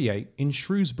 1958 in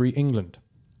Shrewsbury, England.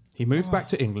 He moved back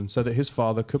to England so that his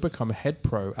father could become a head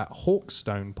pro at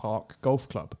Hawkstone Park Golf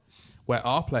Club, where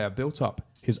our player built up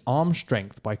his arm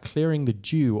strength by clearing the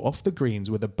dew off the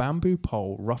greens with a bamboo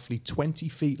pole roughly 20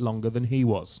 feet longer than he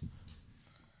was.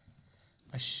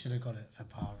 I should have got it for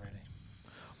par, really.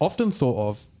 Often thought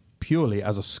of purely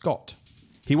as a Scot,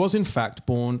 he was in fact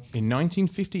born in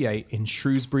 1958 in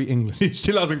Shrewsbury, England. He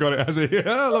still hasn't got it, has he?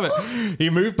 I love it. He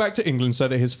moved back to England so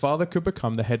that his father could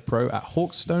become the head pro at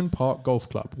Hawkstone Park Golf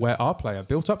Club, where our player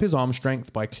built up his arm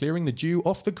strength by clearing the dew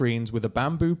off the greens with a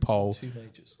bamboo pole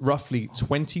roughly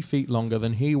 20 feet longer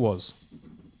than he was.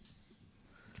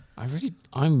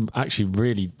 I'm actually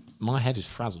really, my head is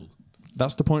frazzled.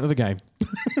 That's the point of the game.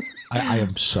 I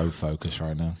am so focused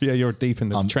right now. Yeah, you're deep in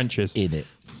the trenches. In it.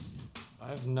 I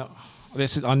have no...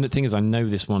 The thing is, I know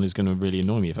this one is going to really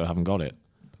annoy me if I haven't got it.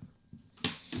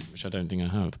 Which I don't think I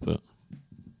have, but...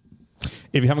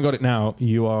 If you haven't got it now,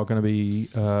 you are going to be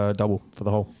double for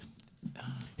the hole.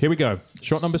 Here we go.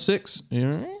 Shot number 6.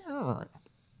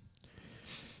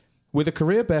 With a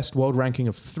career best world ranking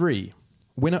of 3,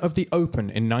 winner of the Open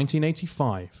in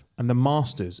 1985 and the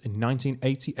Masters in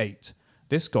 1988,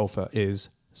 this golfer is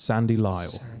Sandy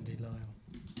Lyle. Sandy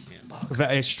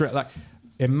Lyle.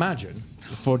 Imagine,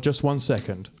 for just 1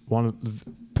 second,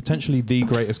 potentially the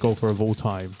greatest golfer of all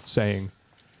time saying,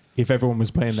 if everyone was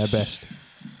playing their best,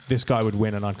 this guy would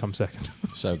win and I'd come second.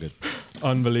 So good.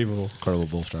 Unbelievable. Incredible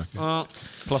ball striker.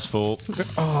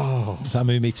 +4. Does that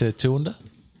move me to 2 under?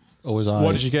 Or was I...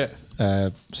 What did you get?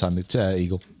 Sandy,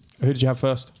 Eagle. Who did you have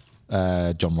first?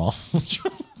 John Rahm.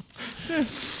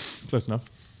 Close enough.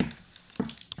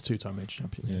 2-time major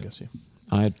champion, I guess, yeah.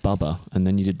 I had Bubba, and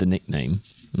then you did the nickname,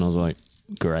 and I was like,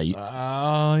 great.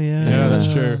 Oh, yeah. Yeah,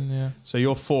 that's true. Yeah. So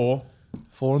you're 4.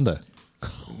 4 under?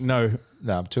 No.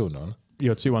 No, I'm 2 under.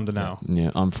 You're 2 under now.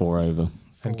 Yeah, I'm 4 over.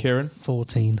 And Kieran?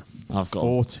 14. I've got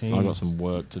 14. I've got some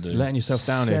work to do. Letting yourself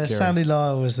down here, Kieran. Sandy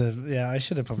Lyle was a... Yeah, I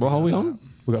should have probably... What hole are we on?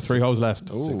 We've got 3 holes left.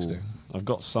 Ooh, 16. I've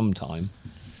got some time.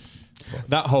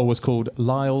 That hole was called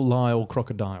Lyle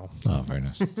Crocodile. Oh, very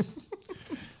nice.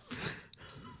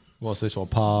 What's this one?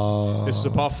 Par... This is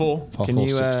a par 4. Par Can 4,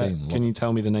 you 16. can you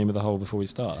tell me the name of the hole before we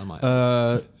start? I might.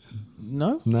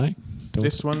 No. No.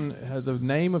 This one, the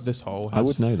name of this hole I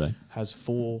would know though. Has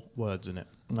 4 words in it.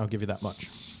 And I'll give you that much.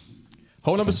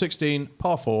 Hole number 16,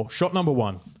 par 4, shot number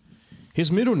 1.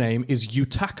 His middle name is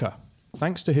Yutaka,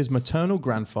 thanks to his maternal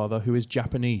grandfather who is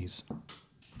Japanese.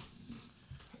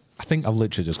 I think I've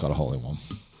literally just got a hole in one.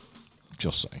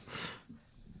 Just saying.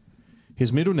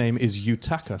 His middle name is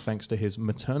Yutaka, thanks to his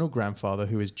maternal grandfather,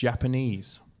 who is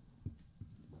Japanese.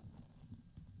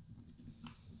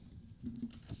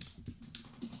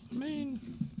 I mean,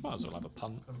 might as well have a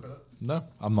punt. No,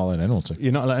 I'm not letting anyone see.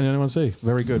 You're not letting anyone see.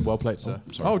 Very good. Well played, sir.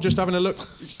 Oh, just having a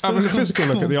physical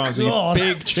look at the answer. You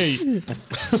big cheat.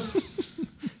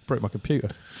 Broke my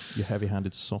computer. You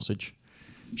heavy-handed sausage.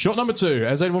 Shot number 2.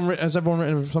 Has everyone written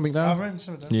something down? I've written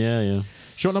something down. Yeah.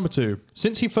 Shot number 2.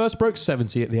 Since he first broke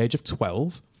 70 at the age of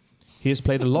 12, he has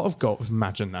played a lot of golf.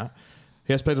 Imagine that.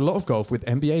 He has played a lot of golf with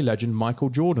NBA legend Michael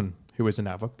Jordan, who is an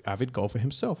avid golfer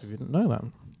himself, if you didn't know that.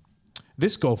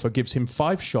 This golfer gives him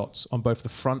 5 shots on both the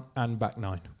front and back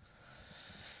 9.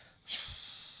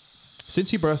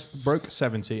 Since he broke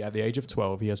 70 at the age of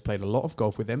 12, he has played a lot of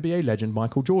golf with NBA legend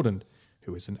Michael Jordan,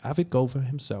 who is an avid golfer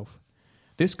himself.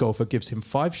 This golfer gives him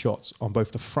 5 shots on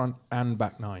both the front and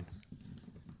back 9.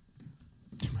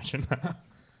 Imagine that.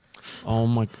 Oh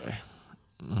my god.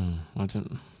 I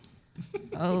don't.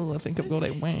 Oh, I think I've got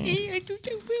it.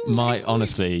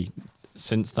 Honestly,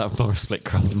 since that Morris split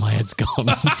crowd, my head's gone.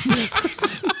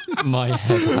 My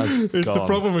head has It's gone. the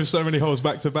problem with so many holes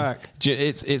back to back.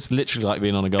 It's literally like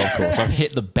being on a golf course. I've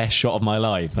hit the best shot of my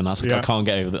life, and that's I can't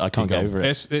get over. I can't get over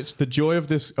it. It's the joy of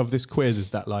this quiz is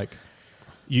that like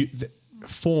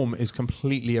form is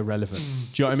completely irrelevant.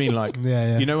 Do you know what I mean? Like,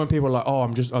 you know when people are like, oh,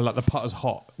 like the putter's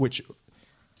hot, which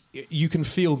you can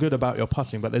feel good about your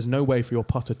putting, but there's no way for your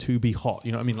putter to be hot.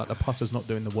 You know what I mean? Like the putter's not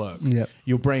doing the work. Yep.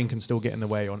 Your brain can still get in the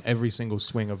way on every single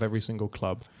swing of every single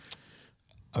club.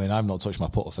 I mean, I've not touched my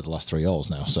putter for the last 3 holes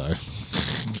now, so.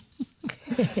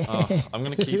 I'm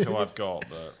going to keep who I've got,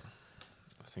 but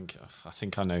I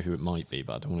think I know who it might be,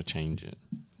 but I don't want to change it.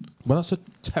 Well, that's a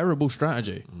terrible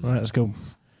strategy. All right, let's go.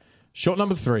 Shot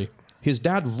number 3. His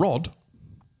dad, Rod.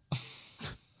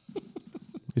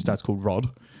 His dad's called Rod.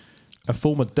 A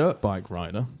former dirt bike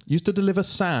rider, used to deliver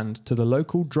sand to the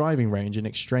local driving range in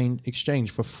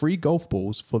exchange for free golf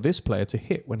balls for this player to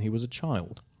hit when he was a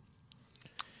child.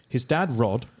 His dad,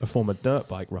 Rod, a former dirt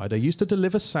bike rider, used to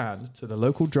deliver sand to the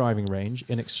local driving range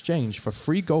in exchange for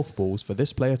free golf balls for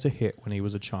this player to hit when he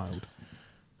was a child.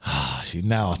 See,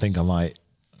 now I think I might.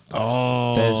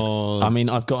 I mean,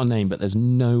 I've got a name, but there's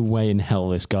no way in hell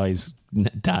this guy's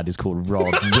dad is called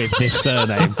Rod with this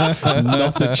surname.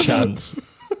 Not a chance.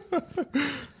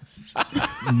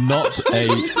 Not a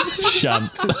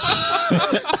chance.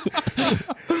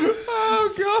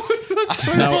 Oh, God. That's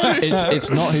so Now, funny. it's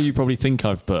not who you probably think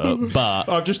I've put up, but...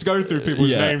 I'm just going through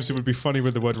people's Yeah. names who would be funny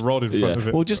with the word Rod in front of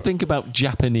it. Well, just think about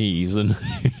Japanese and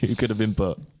who could have been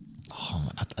put.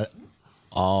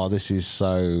 This is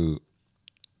so.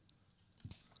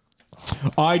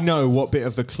 I know what bit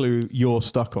of the clue you're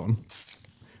stuck on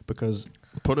because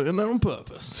I put it in there on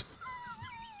purpose.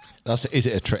 Is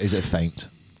it a feint?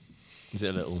 Is it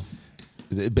a little...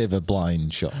 Is it a bit of a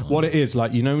blind shot? What it is,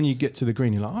 like, you know when you get to the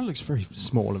green, you're like, oh, it looks very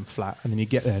small and flat. And then you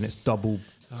get there and it's double.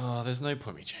 Oh, there's no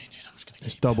point me changing. I'm just going to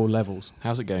It's double levels.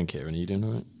 How's it going, Kieran? Are you doing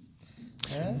all right?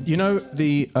 You know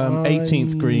the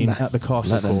 18th green at the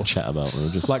castle Let them course? chat about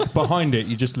it. Just... Like behind it,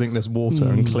 you just think there's water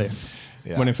and cliff.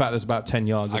 Yeah. When in fact there's about 10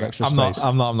 yards of extra I'm space.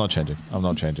 not changing. I'm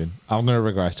not changing. I'm going to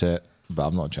regret it, but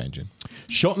I'm not changing.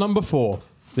 Shot number 4.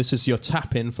 This is your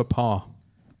tap in for par.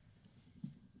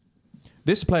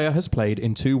 This player has played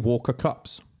in 2 Walker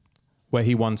Cups, where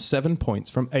he won 7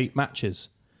 points from 8 matches.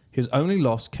 His only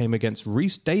loss came against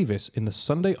Rhys Davis in the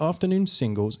Sunday afternoon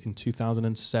singles in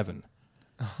 2007.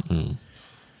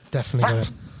 Definitely got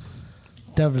it.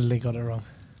 Definitely got it wrong.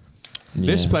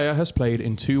 This player has played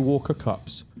in 2 Walker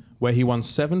Cups, where he won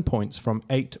 7 points from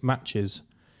 8 matches.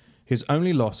 His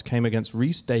only loss came against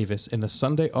Rhys Davis in the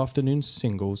Sunday afternoon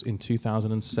singles in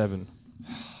 2007.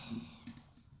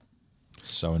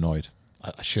 So annoyed.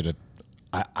 I should have.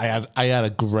 I had a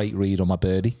great read on my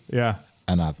birdie, Yeah,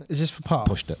 and I Is this for par?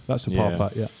 pushed it. that's the par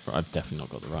putt, yeah. But I've definitely not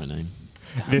got the right name.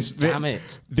 Damn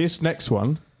it. This next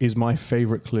one is my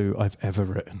favourite clue I've ever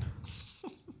written.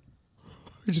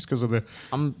 Just because of the...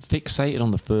 I'm fixated on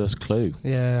the first clue.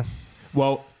 Yeah.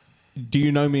 Well, do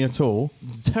you know me at all?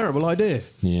 Terrible idea.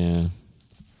 Yeah.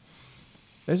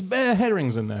 There's bare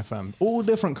herrings in there, fam. All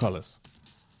different colours.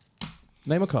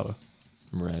 Name a colour.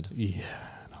 Red. Yeah,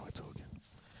 now we're talking.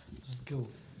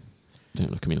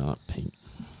 Don't look at me like that, Pete.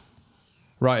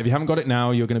 Right, if you haven't got it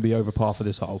now, you're going to be over par for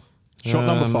this hole. Shot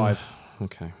number 5.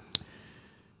 Okay.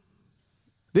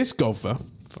 This golfer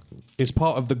is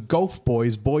part of the Golf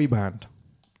Boys boy band,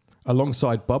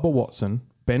 alongside Bubba Watson,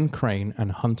 Ben Crane,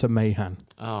 and Hunter Mahan.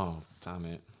 Oh, damn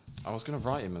it. I was going to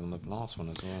write him on the last one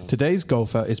as well. Today's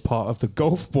golfer is part of the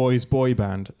Golf Boys boy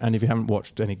band, and if you haven't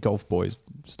watched any Golf Boys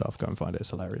stuff, go and find it.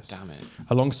 It's hilarious. Damn it.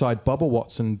 Alongside Bubba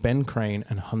Watson, Ben Crane,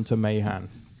 and Hunter Mahan.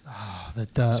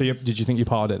 So did you think you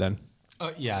parred it then?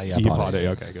 Yeah. You parred it.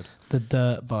 Okay, good. The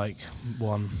dirt bike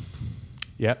one.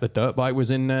 Yeah, the dirt bike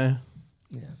was in there.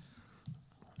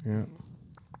 Yeah.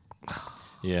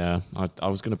 Yeah, I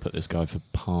was going to put this guy for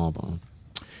par, but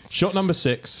Shot number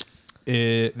 6.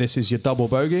 This is your double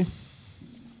bogey.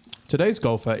 Today's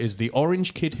golfer is the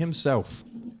Orange Kid himself.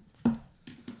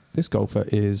 This golfer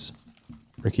is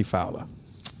Ricky Fowler.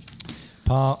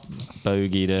 Par.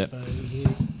 bogeyed it.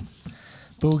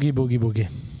 Boogie.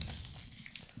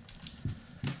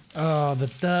 Oh, the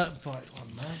dirt bike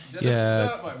one, man.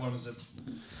 Yeah.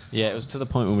 Yeah, it was to the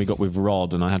point when we got with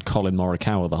Rod, and I had Colin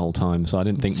Morikawa the whole time, so I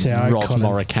didn't think Yeah, I had Rod Colin.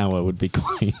 Morikawa would be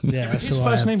quite. Yeah, that's His who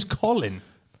I first am. name's Colin.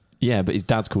 Yeah, but his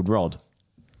dad's called Rod.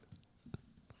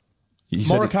 You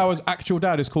said it- Morikawa's actual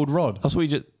dad is called Rod. that's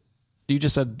what you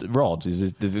just said. Rod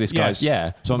is this guy's. Yes.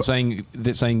 Yeah, so I'm saying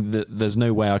that there's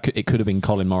no way it could have been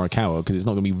Colin Morikawa because it's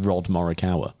not going to be Rod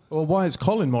Morikawa. Well, why is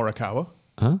Colin Morikawa?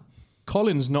 Huh?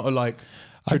 Colin's not a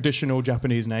traditional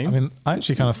Japanese name. I mean, I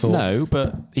actually kind of thought. No,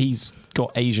 but he's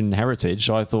got Asian heritage,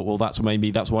 so I thought, well, that's why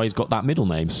he's got that middle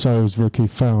name. So is Ricky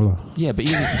Fowler. Yeah, but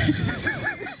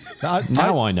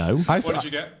now I know. I What did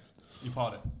you get? You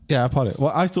parred it. Yeah, I parred it.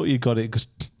 Well, I thought you got it because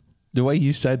the way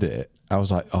you said it, I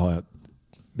was like, oh,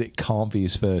 it can't be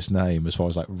his first name as far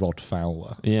as Rod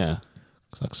Fowler. Yeah.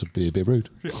 Because that could be a bit rude.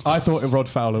 I thought Rod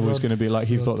Fowler was going to be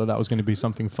he thought that was going to be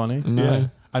something funny. No. Yeah.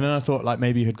 And then I thought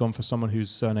maybe you had gone for someone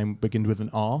whose surname begins with an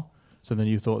R. So then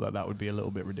you thought that would be a little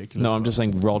bit ridiculous. No, I'm just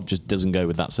saying Rod just doesn't go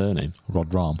with that surname.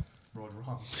 Rod Ram.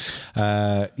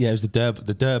 Yeah, it was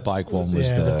the dirt bike one was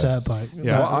the dirt bike.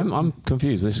 Yeah. Well, I'm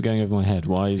confused. This is going over my head.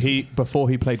 Why is before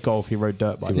he played golf, he rode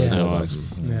dirt bikes. He rode Yeah. dirt bikes.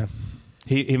 Yeah.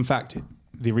 He, in fact,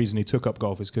 the reason he took up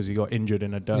golf is because he got injured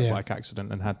in a dirt Yeah. bike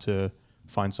accident and had to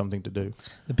find something to do.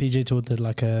 The PGA Tour did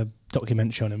a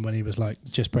documentary on him when he was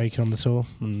just breaking on the tour,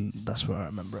 and that's where I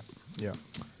remember it. Yeah.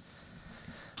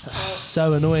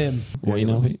 So annoying. What you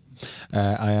know?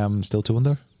 I am still 2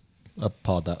 under. I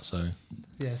parred that, so.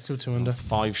 Yeah, still 2 under.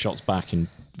 5 shots back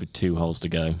with 2 holes to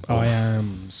go. I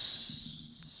am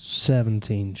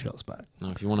 17 shots back.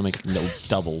 Now, if you want to make a little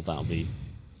double, that'll be.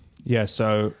 Yeah,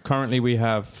 so currently we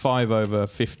have 5 over,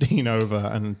 15 over,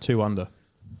 and 2 under.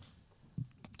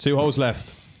 2 holes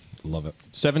left. Love it.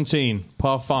 17,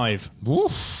 par 5.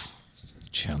 Woof.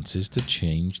 Chances to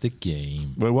change the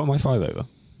game. Wait, what am I 5 over?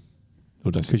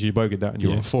 Because you bogeyed that and you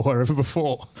were Yeah. on 4 over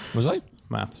before. Was I?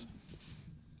 Maths.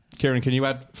 Kieran, can you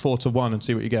add 4 to 1 and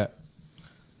see what you get?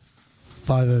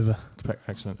 5 over.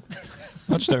 Excellent.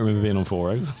 I just don't remember being on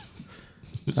 4 over.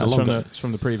 It's a That's long it's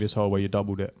from the previous hole where you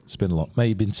doubled it. It's been a lot.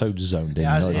 Maybe been so zoned in.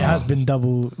 It has been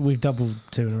double. We've doubled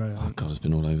 2 in a row. Oh, God, it's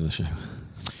been all over the show.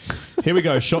 Here we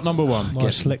go. Shot number 1. My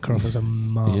Slickcroft is a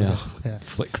marvel. Yeah.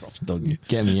 Flickcroft, don't you?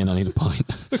 Get me in, I need a pint.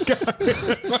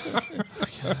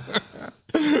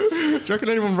 Do you reckon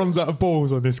anyone runs out of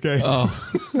balls on this game?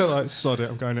 Oh. They're like, sod it,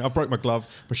 I'm going in. I broke my glove.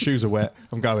 My shoes are wet.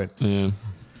 I'm going. Yeah.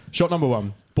 Shot number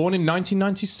 1. Born in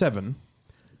 1997,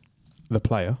 the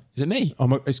player. Is it me?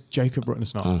 It's Jacob Rutten.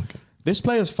 It's not. Oh, okay. This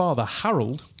player's father,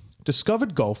 Harold,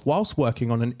 discovered golf whilst working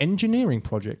on an engineering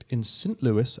project in St.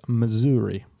 Louis,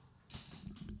 Missouri.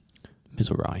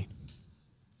 Missouri.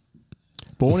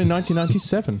 Born in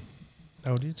 1997.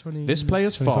 Oh, do you 20? This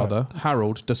player's 25? father,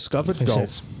 Harold, discovered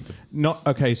 26. golf.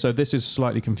 Okay, so this is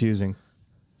slightly confusing.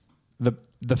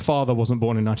 The father wasn't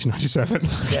born in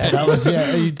 1997. Yeah, that was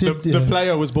you did. The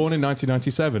player was born in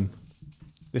 1997.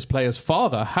 This player's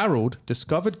father, Harold,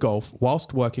 discovered golf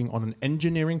whilst working on an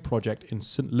engineering project in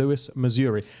St. Louis,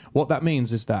 Missouri. What that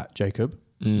means is that, Jacob,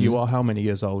 you are how many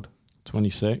years old?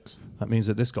 26. That means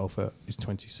that this golfer is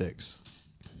 26.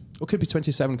 Or could be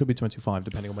 27, could be 25,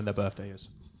 depending on when their birthday is.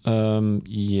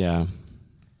 Yeah.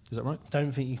 Is that right?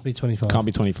 Don't think you can be 25. Can't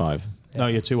be 25. No,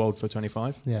 you're too old for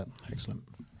 25. Yeah. Excellent.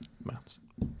 Maths.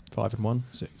 5 and 1,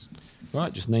 6.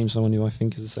 Right, just name someone who I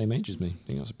think is the same age as me. I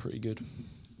think that's a pretty good.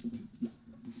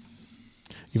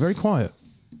 You're very quiet.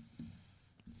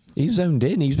 He's zoned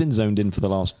in. He's been zoned in for the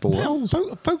last 4 hours.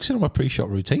 Focusing on my pre-shot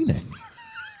routine here.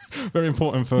 Very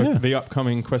important for Yeah. the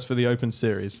upcoming Quest for the Open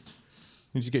series.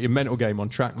 You just get your mental game on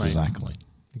track, mate. Exactly.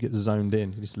 You get zoned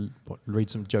in. You just read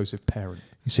some Joseph Parent.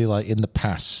 You see, in the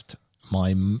past,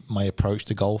 my approach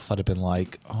to golf had been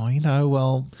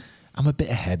I'm a bit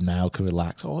ahead now, can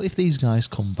relax. Oh, if these guys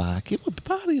come back, it would be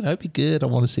bad, it'd be good. I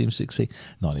want to see them succeed.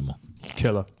 Not anymore.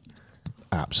 Killer.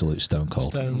 Absolute stone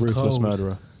cold. Ruthless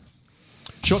murderer.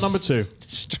 Shot number 2.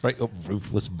 Straight up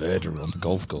ruthless murderer on the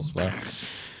golf course, man.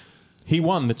 He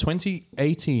won the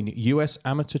 2018 US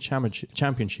Amateur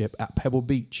Championship at Pebble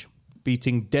Beach,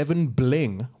 beating Devin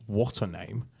Bling, what a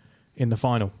name, in the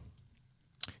final.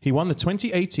 He won the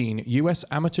 2018 US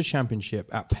Amateur Championship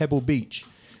at Pebble Beach,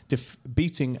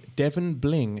 beating Devin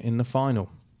Bling in the final.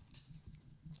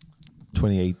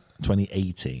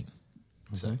 2018.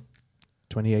 So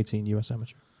 2018 US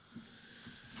Amateur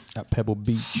at Pebble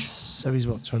Beach. So he's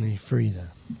what, 23 there?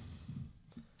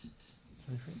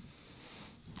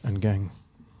 And gang.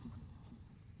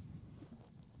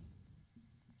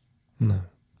 No.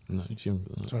 No, it's younger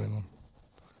than that.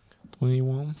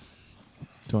 21.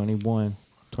 21.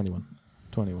 21.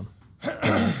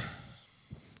 I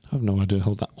have no idea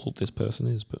how old this person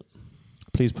is, but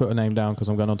Please put a name down because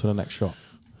I'm going on to the next shot.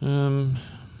 You're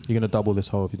going to double this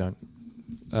hole if you don't.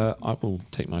 I will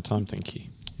take my time, thank you.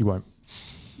 You won't.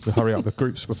 So hurry up. The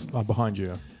groups are behind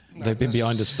you. They've been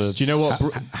behind us for... Do you know what?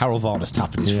 Harold Varney's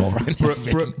tapping his foot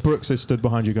right. Brooks has stood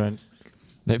behind you going...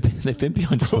 They've been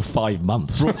behind us for 5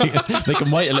 months. They can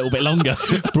wait a little bit longer.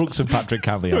 Brooks and Patrick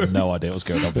Canley have no idea what's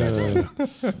going on behind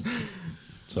them.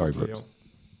 Sorry, Brooks.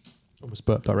 Almost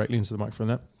burped directly into the microphone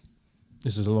there.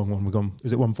 This is a long one. We're gone.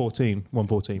 Is it 114?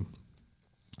 114.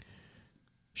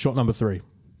 Shot number 3.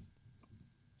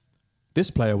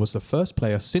 This player was the first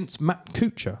player since Matt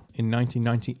Kuchar in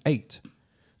 1998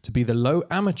 to be the low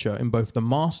amateur in both the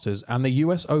Masters and the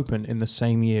US Open in the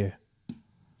same year.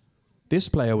 This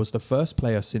player was the first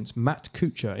player since Matt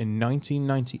Kuchar in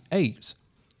 1998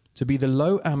 to be the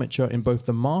low amateur in both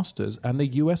the Masters and the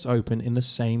US Open in the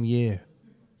same year.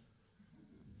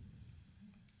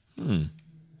 I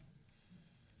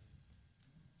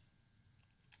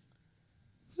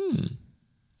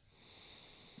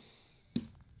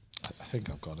think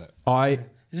I've got it.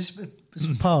 Is this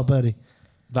par birdie?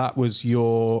 That was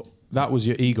your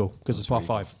eagle because it's par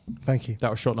 5. Thank you.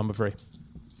 That was shot number 3.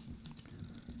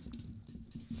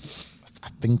 I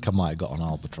think I might have got an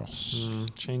albatross.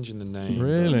 Changing the name.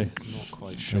 Really? I'm not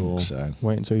quite sure. So.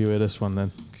 Wait until you hear this one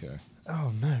then. Okay.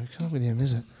 Oh no, it can't be him,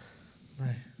 is it? No.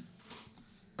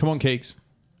 Come on, Keeks.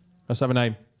 Let's have a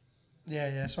name.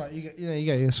 Yeah, that's right. You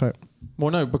go. That's right.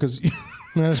 Well, no, because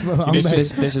No,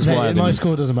 This is why I've my been,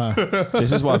 score doesn't matter.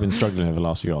 this is why I've been struggling over the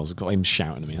last few hours. I've got him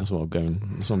shouting at me. That's what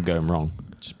I'm going wrong.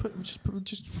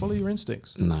 just follow your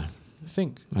instincts. No,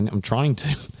 Think. I'm trying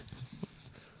to.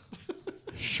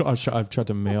 I've tried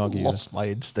to Miyagi you. Lost my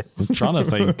instinct. I'm trying to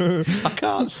think. I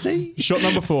can't see. Shot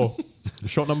number 4.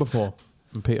 Shot number 4.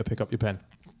 And Peter, pick up your pen.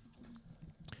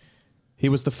 He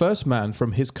was the first man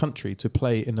from his country to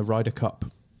play in the Ryder Cup.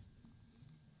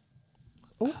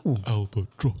 Ooh.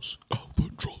 Albatross.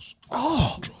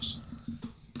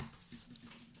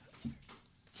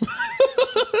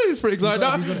 He's pretty excited.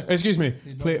 No, excuse me.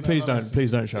 Please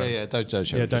don't show. Yeah, don't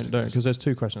show. Yeah, don't, because there's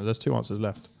 2 questions. There's 2 answers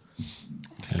left.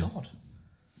 Okay.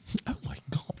 Oh my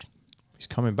god. He's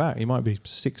coming back. He might be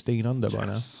 16 under by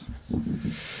now.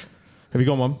 Have you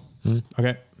got one?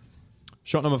 Okay.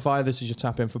 Shot number 5. This is your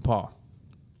tap in for par.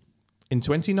 In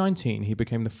 2019, he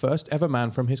became the first ever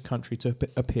man from his country to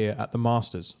appear at the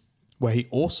Masters, where he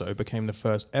also became the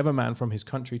first ever man from his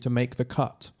country to make the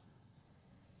cut.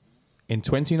 In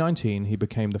 2019, he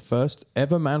became the first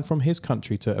ever man from his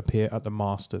country to appear at the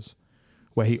Masters,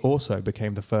 where he also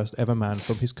became the first ever man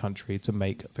from his country to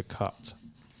make the cut.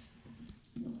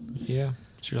 Yeah,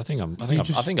 sure. I think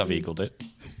I've eagled it.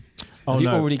 Oh, Have you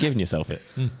no. already given yourself it?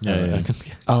 Yeah.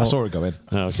 I saw it go in.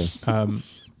 Oh, okay.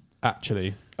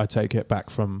 Actually, I take it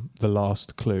back from the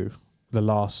last clue, the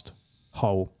last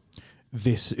hole.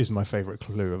 This is my favourite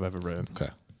clue I've ever written.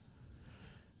 Okay.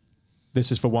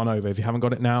 This is for 1 over. If you haven't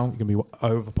got it now, you can be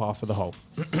over par for the hole.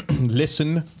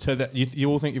 Listen to that. You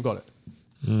all think you've got it?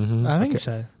 I think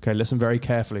so. Okay, listen very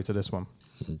carefully to this one.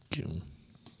 Okay.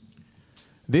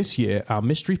 This year, our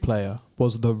mystery player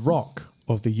was the rock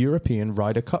of the European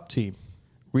Ryder Cup team,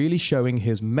 really showing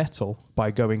his mettle by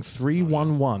going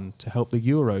 3-1-1 to help the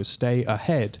Euros stay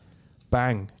ahead.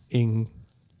 Bang, in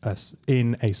a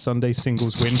Sunday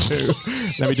singles win too.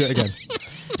 Let me do it again.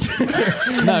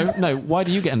 No. Why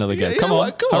do you get another go? Come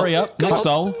on, hurry up. Next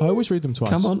hole. I always read them twice.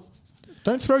 Come on.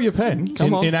 Don't throw your pen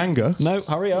in anger. No,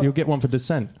 hurry up. You'll get one for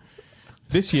dissent.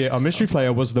 This year, our mystery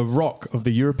player was the rock of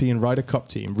the European Ryder Cup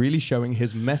team, really showing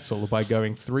his mettle by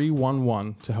going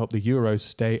 3-1-1 to help the Euros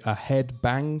stay ahead,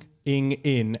 banging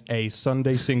in a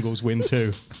Sunday singles win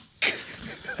too.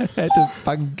 Ahead of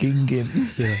banging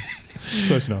in. Yeah,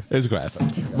 close enough. It was a great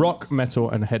effort. Rock, metal,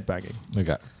 and headbanging.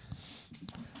 Okay.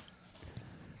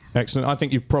 Excellent. I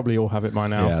think you probably all have it by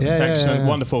now. Yeah. Excellent.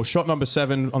 Wonderful. Shot number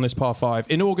 7 on this par 5.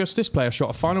 In August, this player shot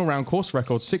a final round course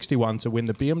record 61 to win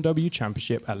the BMW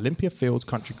Championship at Olympia Fields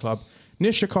Country Club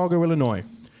near Chicago, Illinois.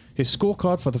 His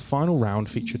scorecard for the final round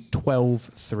featured 12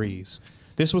 threes.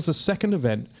 This was the second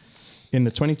event in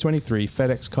the 2023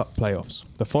 FedEx Cup playoffs.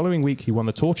 The following week, he won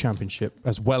the Tour Championship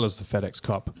as well as the FedEx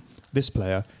Cup. This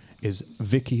player is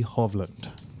Vicky Hovland.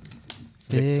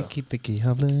 Vicky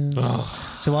Hovland.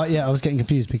 So I was getting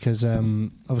confused because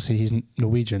obviously he's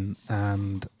Norwegian,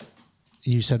 and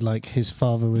you said like his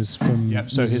father was from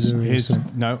So Missouri his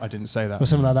no, I didn't say that. or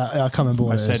something like that. I can't remember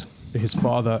what I it said is. his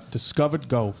father discovered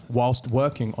golf whilst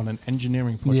working on an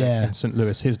engineering project in St.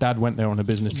 Louis. His dad went there on a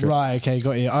business trip. Right, okay,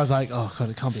 got you. I was like, oh god,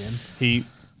 it can't be him.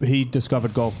 He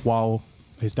discovered golf while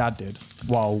his dad did,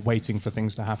 while waiting for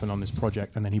things to happen on this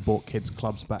project, and then he bought kids'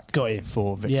 clubs back Got you.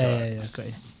 for Victor. Yeah, got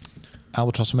you.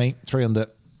 Albatross for me, 3 under.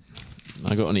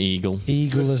 I got an eagle.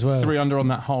 Eagle as well. 3 under on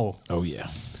that hole. Oh, yeah.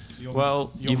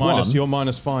 Well, You're you've minus, won. you're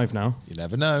 -5 now. You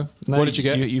never know. No, What did you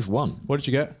get? You've won. What did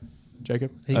you get,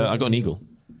 Jacob? I got an eagle.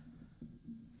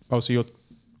 Oh, so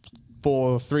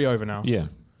you're 3 over now. Yeah.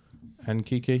 And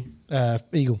Kiki,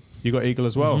 Eagle. you got eagle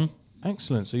as well.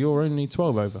 Excellent. So you're only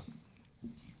 12 over.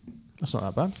 That's not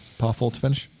that bad. Par 4 to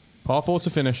finish. Par 4 to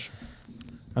finish,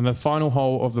 and the final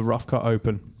hole of the Rough Cut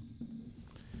Open.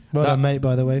 Well That- done, mate.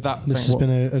 By the way, that this thing- has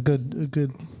been a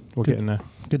good We're getting there.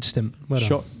 good stint. Well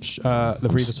done. The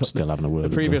previous still having a word The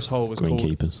with previous the hole was called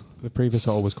greenkeepers. The previous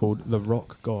hole was called the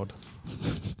Rock God.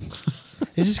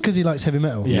 Is this because he likes heavy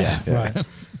metal? Yeah. Right.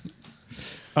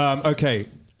 Okay,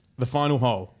 the final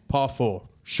hole, par 4,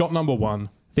 shot number 1.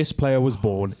 This player was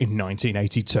born in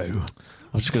 1982.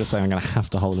 I was just going to say I'm going to have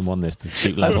to hole in one this to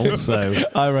shoot level. So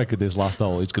I reckon this last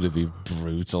hole is going to be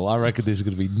brutal. I reckon this is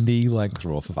going to be knee length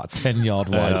rough, about 10-yard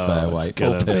wide fairway, it's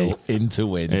gonna uphill into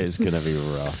wind. it's going to be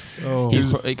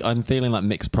rough. I'm feeling like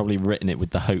Mick's probably written it with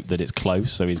the hope that it's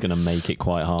close, so he's going to make it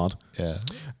quite hard. Yeah.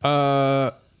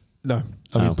 No.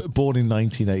 I mean, born in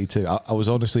 1982. I was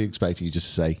honestly expecting you just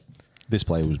to say, this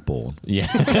player was born.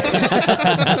 Yeah.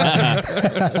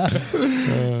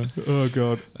 Oh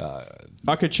God.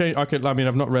 I could change. I mean,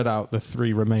 I've not read out the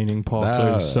 3 remaining par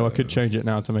clues, so I could change it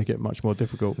now to make it much more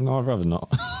difficult. No, I'd rather not.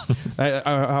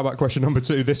 How about question number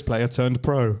 2? This player turned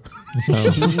pro.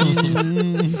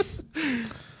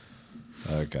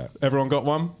 Okay. Everyone got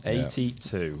one?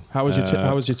 82. How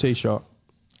was your tee shot?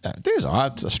 It is all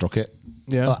right. I struck it.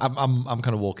 Yeah. I'm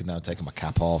kind of walking down, taking my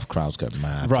cap off. Crowd's going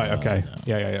mad. Right. you know, Okay.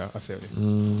 you know. Yeah. I feel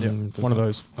you. Yeah. One of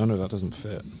those. Oh, no, that doesn't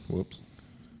fit. Whoops.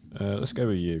 Let's go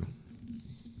with you.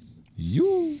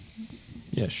 You.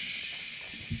 Yeah.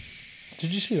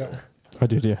 Did you see that? I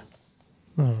did. Yeah.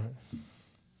 All right.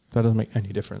 That doesn't make any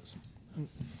difference.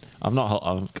 I've not.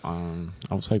 I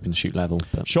was hoping to shoot level,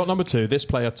 but Shot number 2. This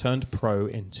player turned pro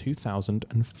in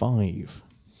 2005.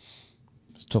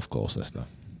 It's a tough course, this, though.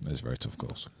 It's a very tough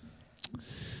course.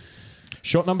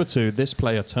 Shot number 2. This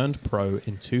player turned pro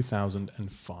in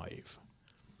 2005.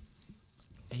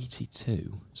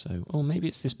 82. So, maybe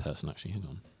it's this person actually. Hang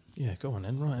on. Yeah, go on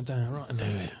then. Write it down. Write it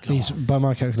down. He's, by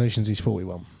my calculations, he's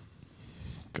 41.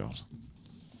 God.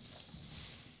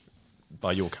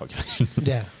 By your calculation.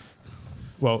 Yeah.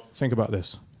 Well, think about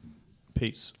this.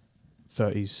 Pete's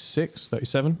 36,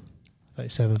 37.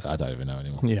 37. I don't even know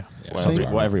anymore. Yeah.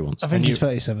 Whatever he wants. I think And he's you-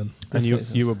 37. And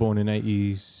you were born in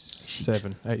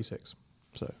 87, 86.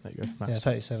 So there you go. Yeah, Maths.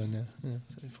 37, yeah.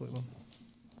 41.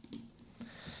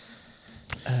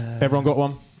 Everyone got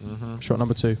one? Shot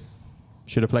number 2.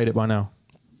 Should have played it by now.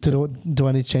 Do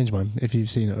I need to change mine if you've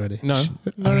seen it already? No,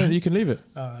 you can leave it.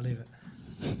 Oh, I'll leave it.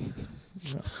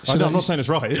 I'm not saying it's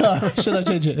right. Should I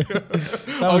change it?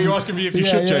 Oh, you're asking me if you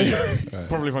should change yeah. it?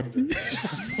 Probably fucking.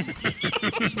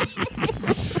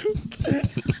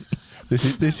 This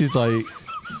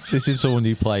is someone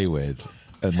you play with,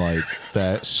 and like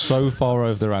they're so far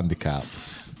over their handicap,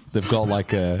 they've got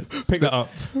like a Pick that up.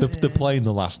 They're playing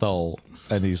the last hole,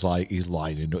 and he's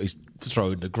lining, he's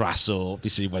throwing the grass up. You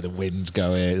see where the wind's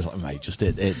going. It's like, mate, just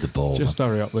hit the ball. Just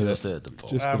hurry up with it. Just hit the ball.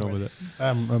 Just get on with it.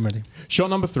 I'm ready. Shot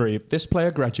number 3. This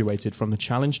player graduated from the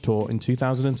Challenge Tour in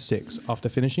 2006 after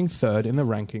finishing 3rd in the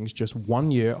rankings just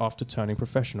 1 year after turning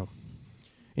professional.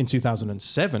 In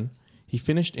 2007, he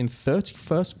finished in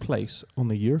 31st place on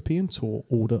the European Tour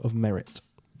Order of Merit.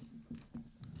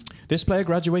 This player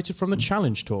graduated from the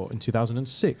Challenge Tour in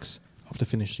 2006 after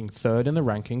finishing 3rd in the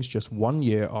rankings just 1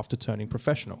 year after turning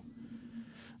professional.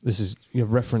 This is a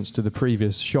reference to the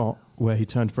previous shot where he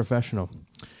turned professional.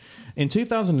 In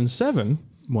 2007,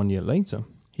 1 year later,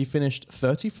 he finished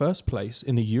 31st place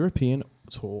in the European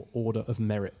Tour Order of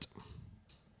Merit.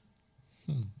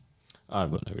 I've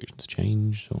got no reason to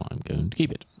change, so I'm going to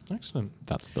keep it. Excellent.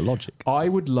 That's the logic. I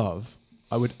would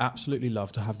absolutely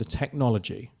love to have the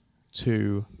technology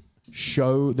to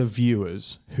show the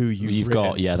viewers who you've got.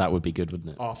 written Yeah, that would be good,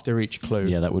 wouldn't it? after each clue.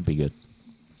 Yeah, that would be good.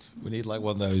 We need like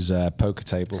one of those poker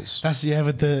tables. That's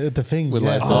with the thing. With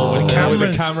yeah. like with the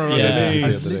cameras. camera Yeah. underneath. I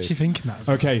was literally thinking that. As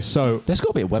well. Okay, so There's got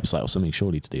to be a website or something,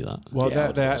 surely, to do that. well,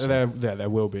 Yeah, there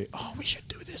will be. Oh, we should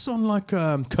do this on like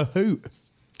Kahoot.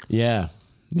 Yeah.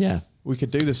 Yeah. We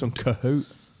could do this on Kahoot.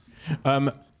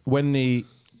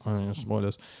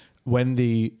 Spoilers. When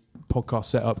the podcast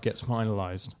setup gets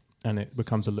finalised and it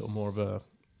becomes a little more of a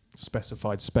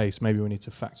specified space, maybe we need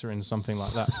to factor in something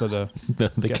like that for the The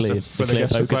guests clear, of- for the clear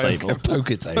guests of poker play. table.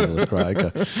 Poker table, right?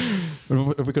 Okay.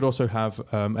 If we could also have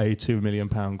a £2 million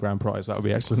grand prize, that would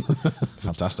be excellent.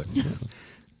 Fantastic.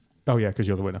 Oh yeah, because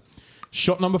you're the winner.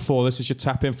 Shot number 4. This is your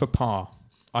tap in for par.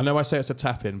 I know I say it's a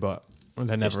tap in, but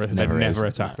they're never is.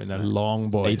 a tap in. They're long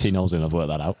boys. 18 holes in, I've worked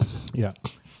that out. Yeah.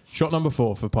 Shot number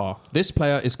 4 for par. This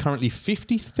player is currently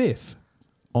 55th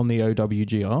on the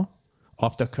OWGR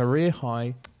after a career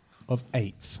high of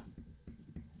 8th.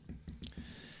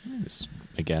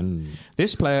 Again,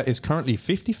 This player is currently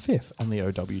 55th on the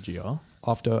OWGR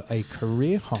after a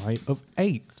career high of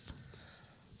 8th.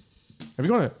 Have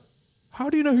you got it? How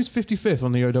do you know who's 55th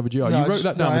on the OWGR? No, You wrote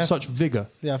that down with such vigour.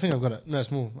 Yeah, I think I've got it. No,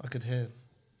 it's more. I could hear.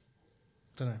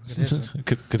 Don't know. I could hear something.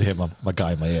 could hear my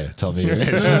guy in my ear tell me who it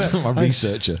is. My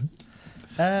researcher.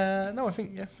 No, I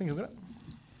think I've got it.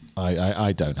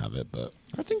 I don't have it, but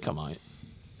I think I might.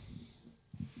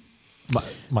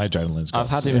 my adrenaline's gone. I've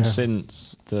had him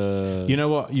since the... You know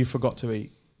what? You forgot to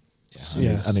eat.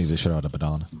 I need to show out a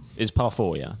banana. It's par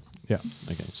 4, yeah? Yeah.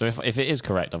 Okay, so if it is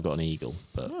correct, I've got an eagle,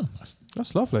 but...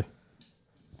 That's lovely.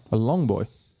 A long boy.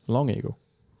 Long eagle.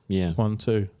 Yeah. 1,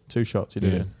 2. 2 shots you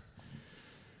did Yeah. it.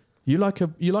 You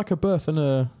like a birth and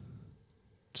a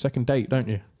second date, don't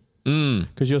you?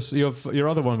 Because your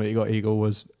other one that you got eagle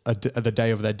was the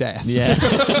day of their death. Yeah.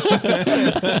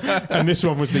 And this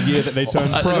one was the year that they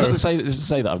turned pro. This is to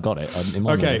say that I've got it.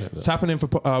 Okay, tapping in for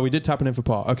we did tapping in for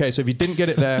par. Okay, so if you didn't get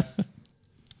it there,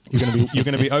 you're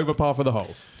gonna be over par for the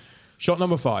hole. Shot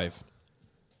number 5.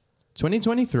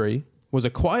 2023 was a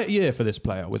quiet year for this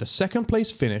player with a second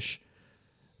place finish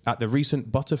at the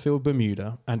recent Butterfield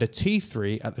Bermuda and a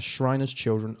T3 at the Shriners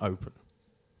Children Open.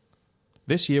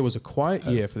 This year was a quiet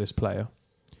year for this player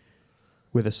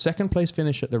with a second place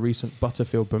finish at the recent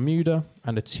Butterfield Bermuda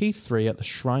and a T3 at the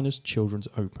Shriners Children's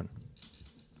Open.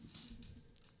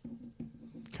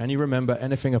 Can you remember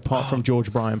anything apart from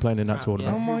George Bryan playing in that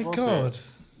tournament? Oh my god!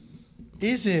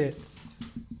 Is it?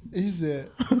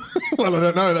 Well, I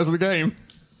don't know. That's the game.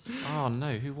 Oh,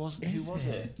 no. Who was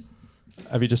it?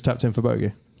 Have you just tapped in for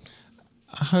bogey?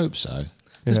 I hope so.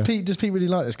 Does Yeah. Pete really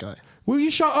like this guy? Will you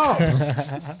shut up?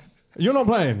 You're not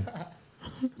playing.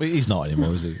 But he's not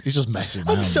anymore, is he? He's just messing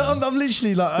around. I'm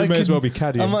literally like. You may as well be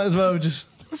caddying. I might as well just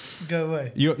go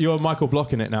away. You're Michael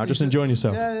blocking it now. Just enjoying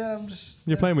yourself. Yeah, I'm just.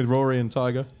 You're playing with Rory and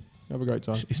Tiger. Have a great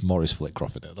time. It's Morris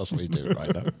Flitcroft. That's what he's doing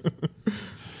right now.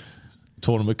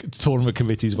 Tournament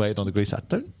committee's waiting on the grease. I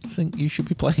don't think you should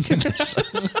be playing in this.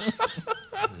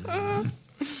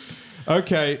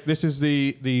 Okay, this is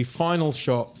the final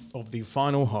shot of the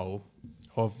final hole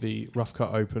of the Rough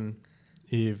Cut Open.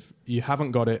 If you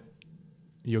haven't got it,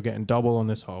 you're getting double on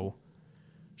this hole.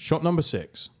 Shot number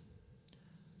 6.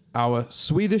 Our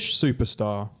Swedish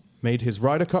superstar made his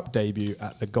Ryder Cup debut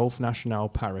at the Golf National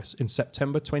Paris in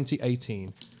September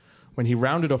 2018 when he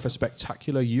rounded off a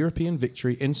spectacular European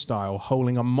victory in style,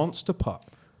 holing a monster putt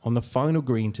on the final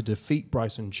green to defeat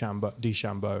Bryson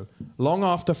DeChambeau, long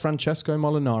after Francesco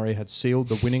Molinari had sealed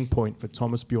the winning point for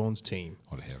Thomas Bjorn's team.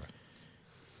 What a hero.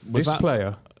 This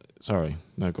player... Sorry.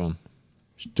 No, go on.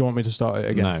 Do you want me to start it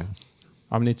again? No.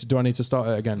 Do I need to start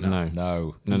it again now?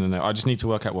 No. I just need to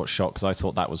work out what shot, because I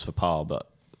thought that was for par, but...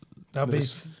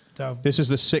 This is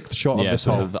the 6th shot of this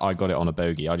hole. I got it on a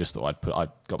bogey. I just thought I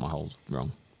got my holes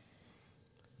wrong.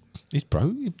 He's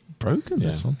broken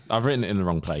this one. I've written it in the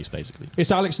wrong place, basically.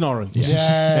 It's Alex Noren.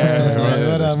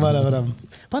 Well done.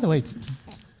 By the way,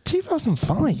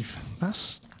 2005.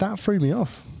 That threw me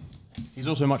off. He's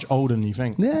also much older than you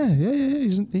think. Yeah.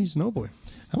 He's an old boy.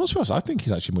 I must be honest, I think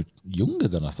he's actually much younger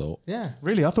than I thought. Yeah.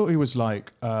 Really? I thought he was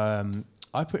like... I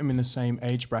put him in the same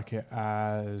age bracket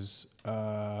as...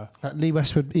 Lee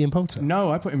Westwood, Ian Poulter.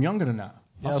 No, I put him younger than that.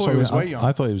 Yeah, I thought he was way younger.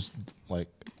 I thought he was like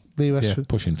Lee Westwood.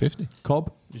 pushing 50.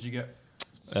 Cobb, did you get...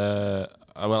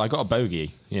 Well, I got a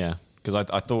bogey, yeah. Because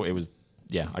I thought it was...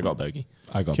 Yeah, I got a bogey.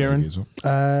 I got Kieran? bogey as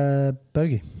well.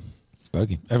 Bogey.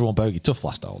 Bogey. Everyone bogey. Tough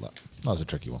last hole, that. That was a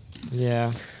tricky one.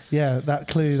 Yeah. Yeah, that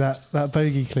clue, that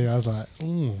bogey clue, I was like,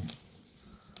 ooh.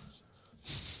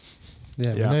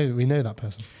 Yeah, we know that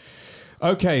person.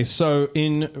 Okay, so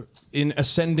in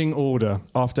ascending order,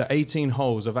 after 18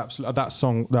 holes of that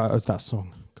song, God, I'm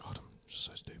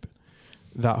so stupid.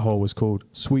 That hole was called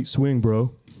Sweet Swing,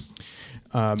 Bro.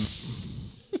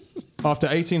 After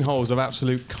 18 holes of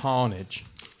absolute carnage,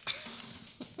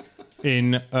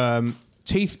 in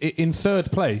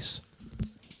third place.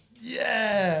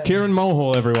 Yeah. Kieran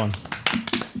Mulhall, everyone.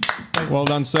 Well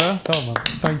done, sir. Come on,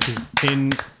 thank you.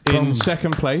 In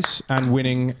second place and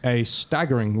winning a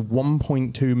staggering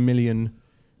 1.2 million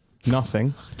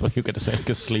nothing. I thought you were going to say like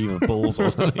a sleeve of balls or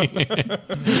something.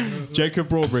 Jacob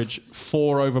Broadbridge,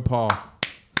 4 over par.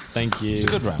 Thank you. It's a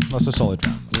good round. That's a solid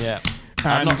round. Yeah.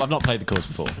 I've not played the course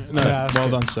before. No, well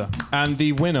done, sir. And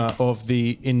the winner of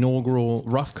the inaugural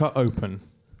Rough Cut Open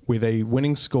with a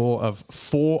winning score of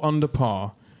 4 under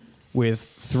par with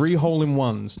 3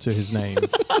 hole-in-ones to his name.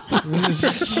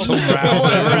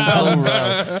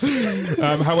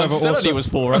 However, also was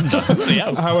 4 under.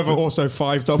 However, also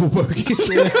 5 double bogeys.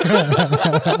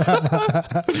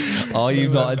 Are you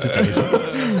not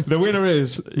entertained? The winner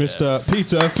is Mr.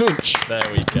 Peter Finch. There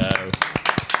we go.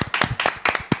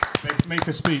 Make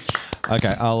a speech.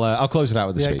 Okay, I'll close it out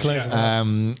with the speech. Close it out.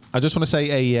 I just want to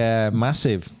say a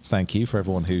massive thank you for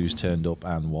everyone who's turned up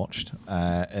and watched.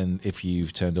 And if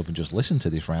you've turned up and just listened to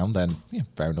this round, then yeah,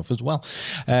 fair enough as well.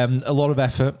 A lot of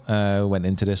effort went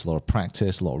into this, a lot of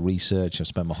practice, a lot of research. I've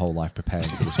spent my whole life preparing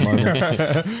for this moment.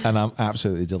 And I'm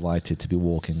absolutely delighted to be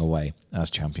walking away as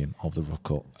champion of the Rough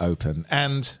Cut Open.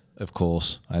 And, of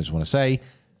course, I just want to say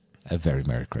a very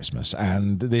Merry Christmas.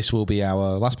 And this will be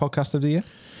our last podcast of the year.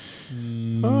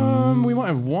 We might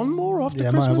have one more after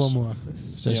Christmas. Might have one more after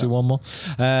this. Essentially one more.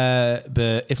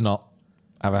 But if not,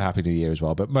 have a happy new year as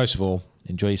well. But most of all,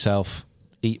 enjoy yourself,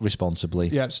 eat responsibly.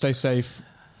 Yeah, stay safe.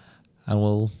 And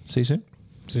we'll see you soon.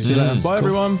 See you later. Bye,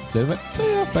 everyone. See you later. See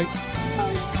ya. Bye.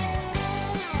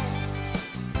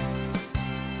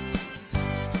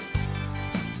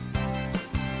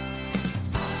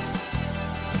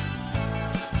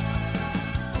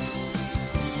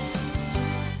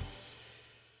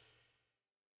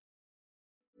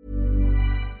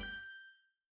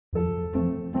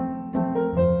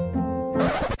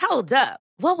 Hold up.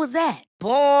 What was that?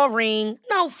 Boring.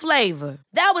 No flavor.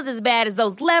 That was as bad as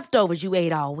those leftovers you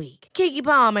ate all week. Keke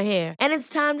Palmer here, and it's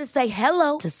time to say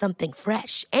hello to something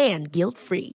fresh and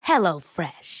guilt-free. Hello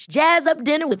Fresh. Jazz up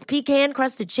dinner with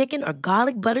pecan-crusted chicken or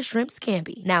garlic butter shrimp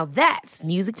scampi. Now that's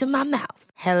music to my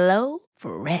mouth. Hello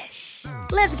Fresh.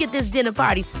 Let's get this dinner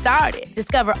party started.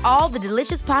 Discover all the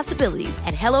delicious possibilities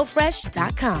at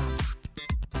hellofresh.com.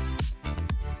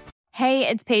 Hey,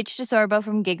 it's Paige DeSorbo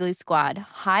from Giggly Squad.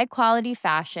 High quality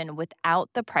fashion without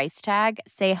the price tag.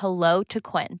 Say hello to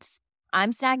Quince.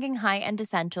 I'm snagging high-end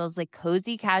essentials like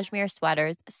cozy cashmere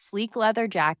sweaters, sleek leather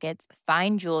jackets,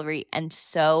 fine jewelry, and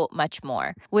so much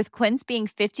more. With Quince being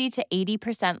 50 to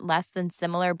 80% less than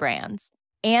similar brands.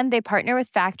 And they partner with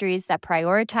factories that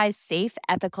prioritize safe,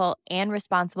 ethical, and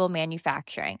responsible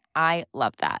manufacturing. I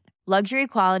love that. Luxury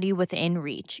quality within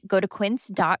reach. Go to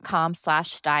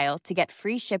quince.com/style to get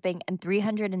free shipping and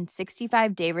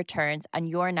 365-day returns on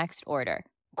your next order.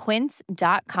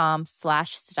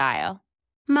 Quince.com/style.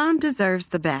 Mom deserves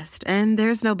the best, and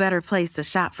there's no better place to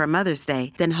shop for Mother's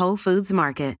Day than Whole Foods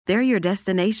Market. They're your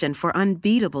destination for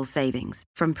unbeatable savings,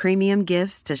 from premium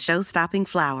gifts to show-stopping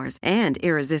flowers and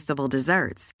irresistible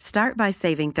desserts. Start by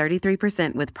saving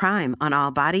 33% with Prime on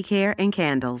all body care and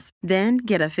candles. Then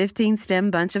get a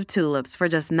 15-stem bunch of tulips for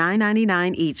just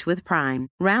 $9.99 each with Prime.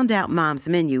 Round out Mom's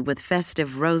menu with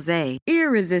festive rosé,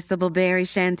 irresistible berry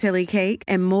chantilly cake,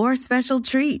 and more special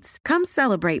treats. Come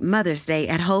celebrate Mother's Day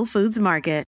at Whole Foods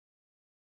Market.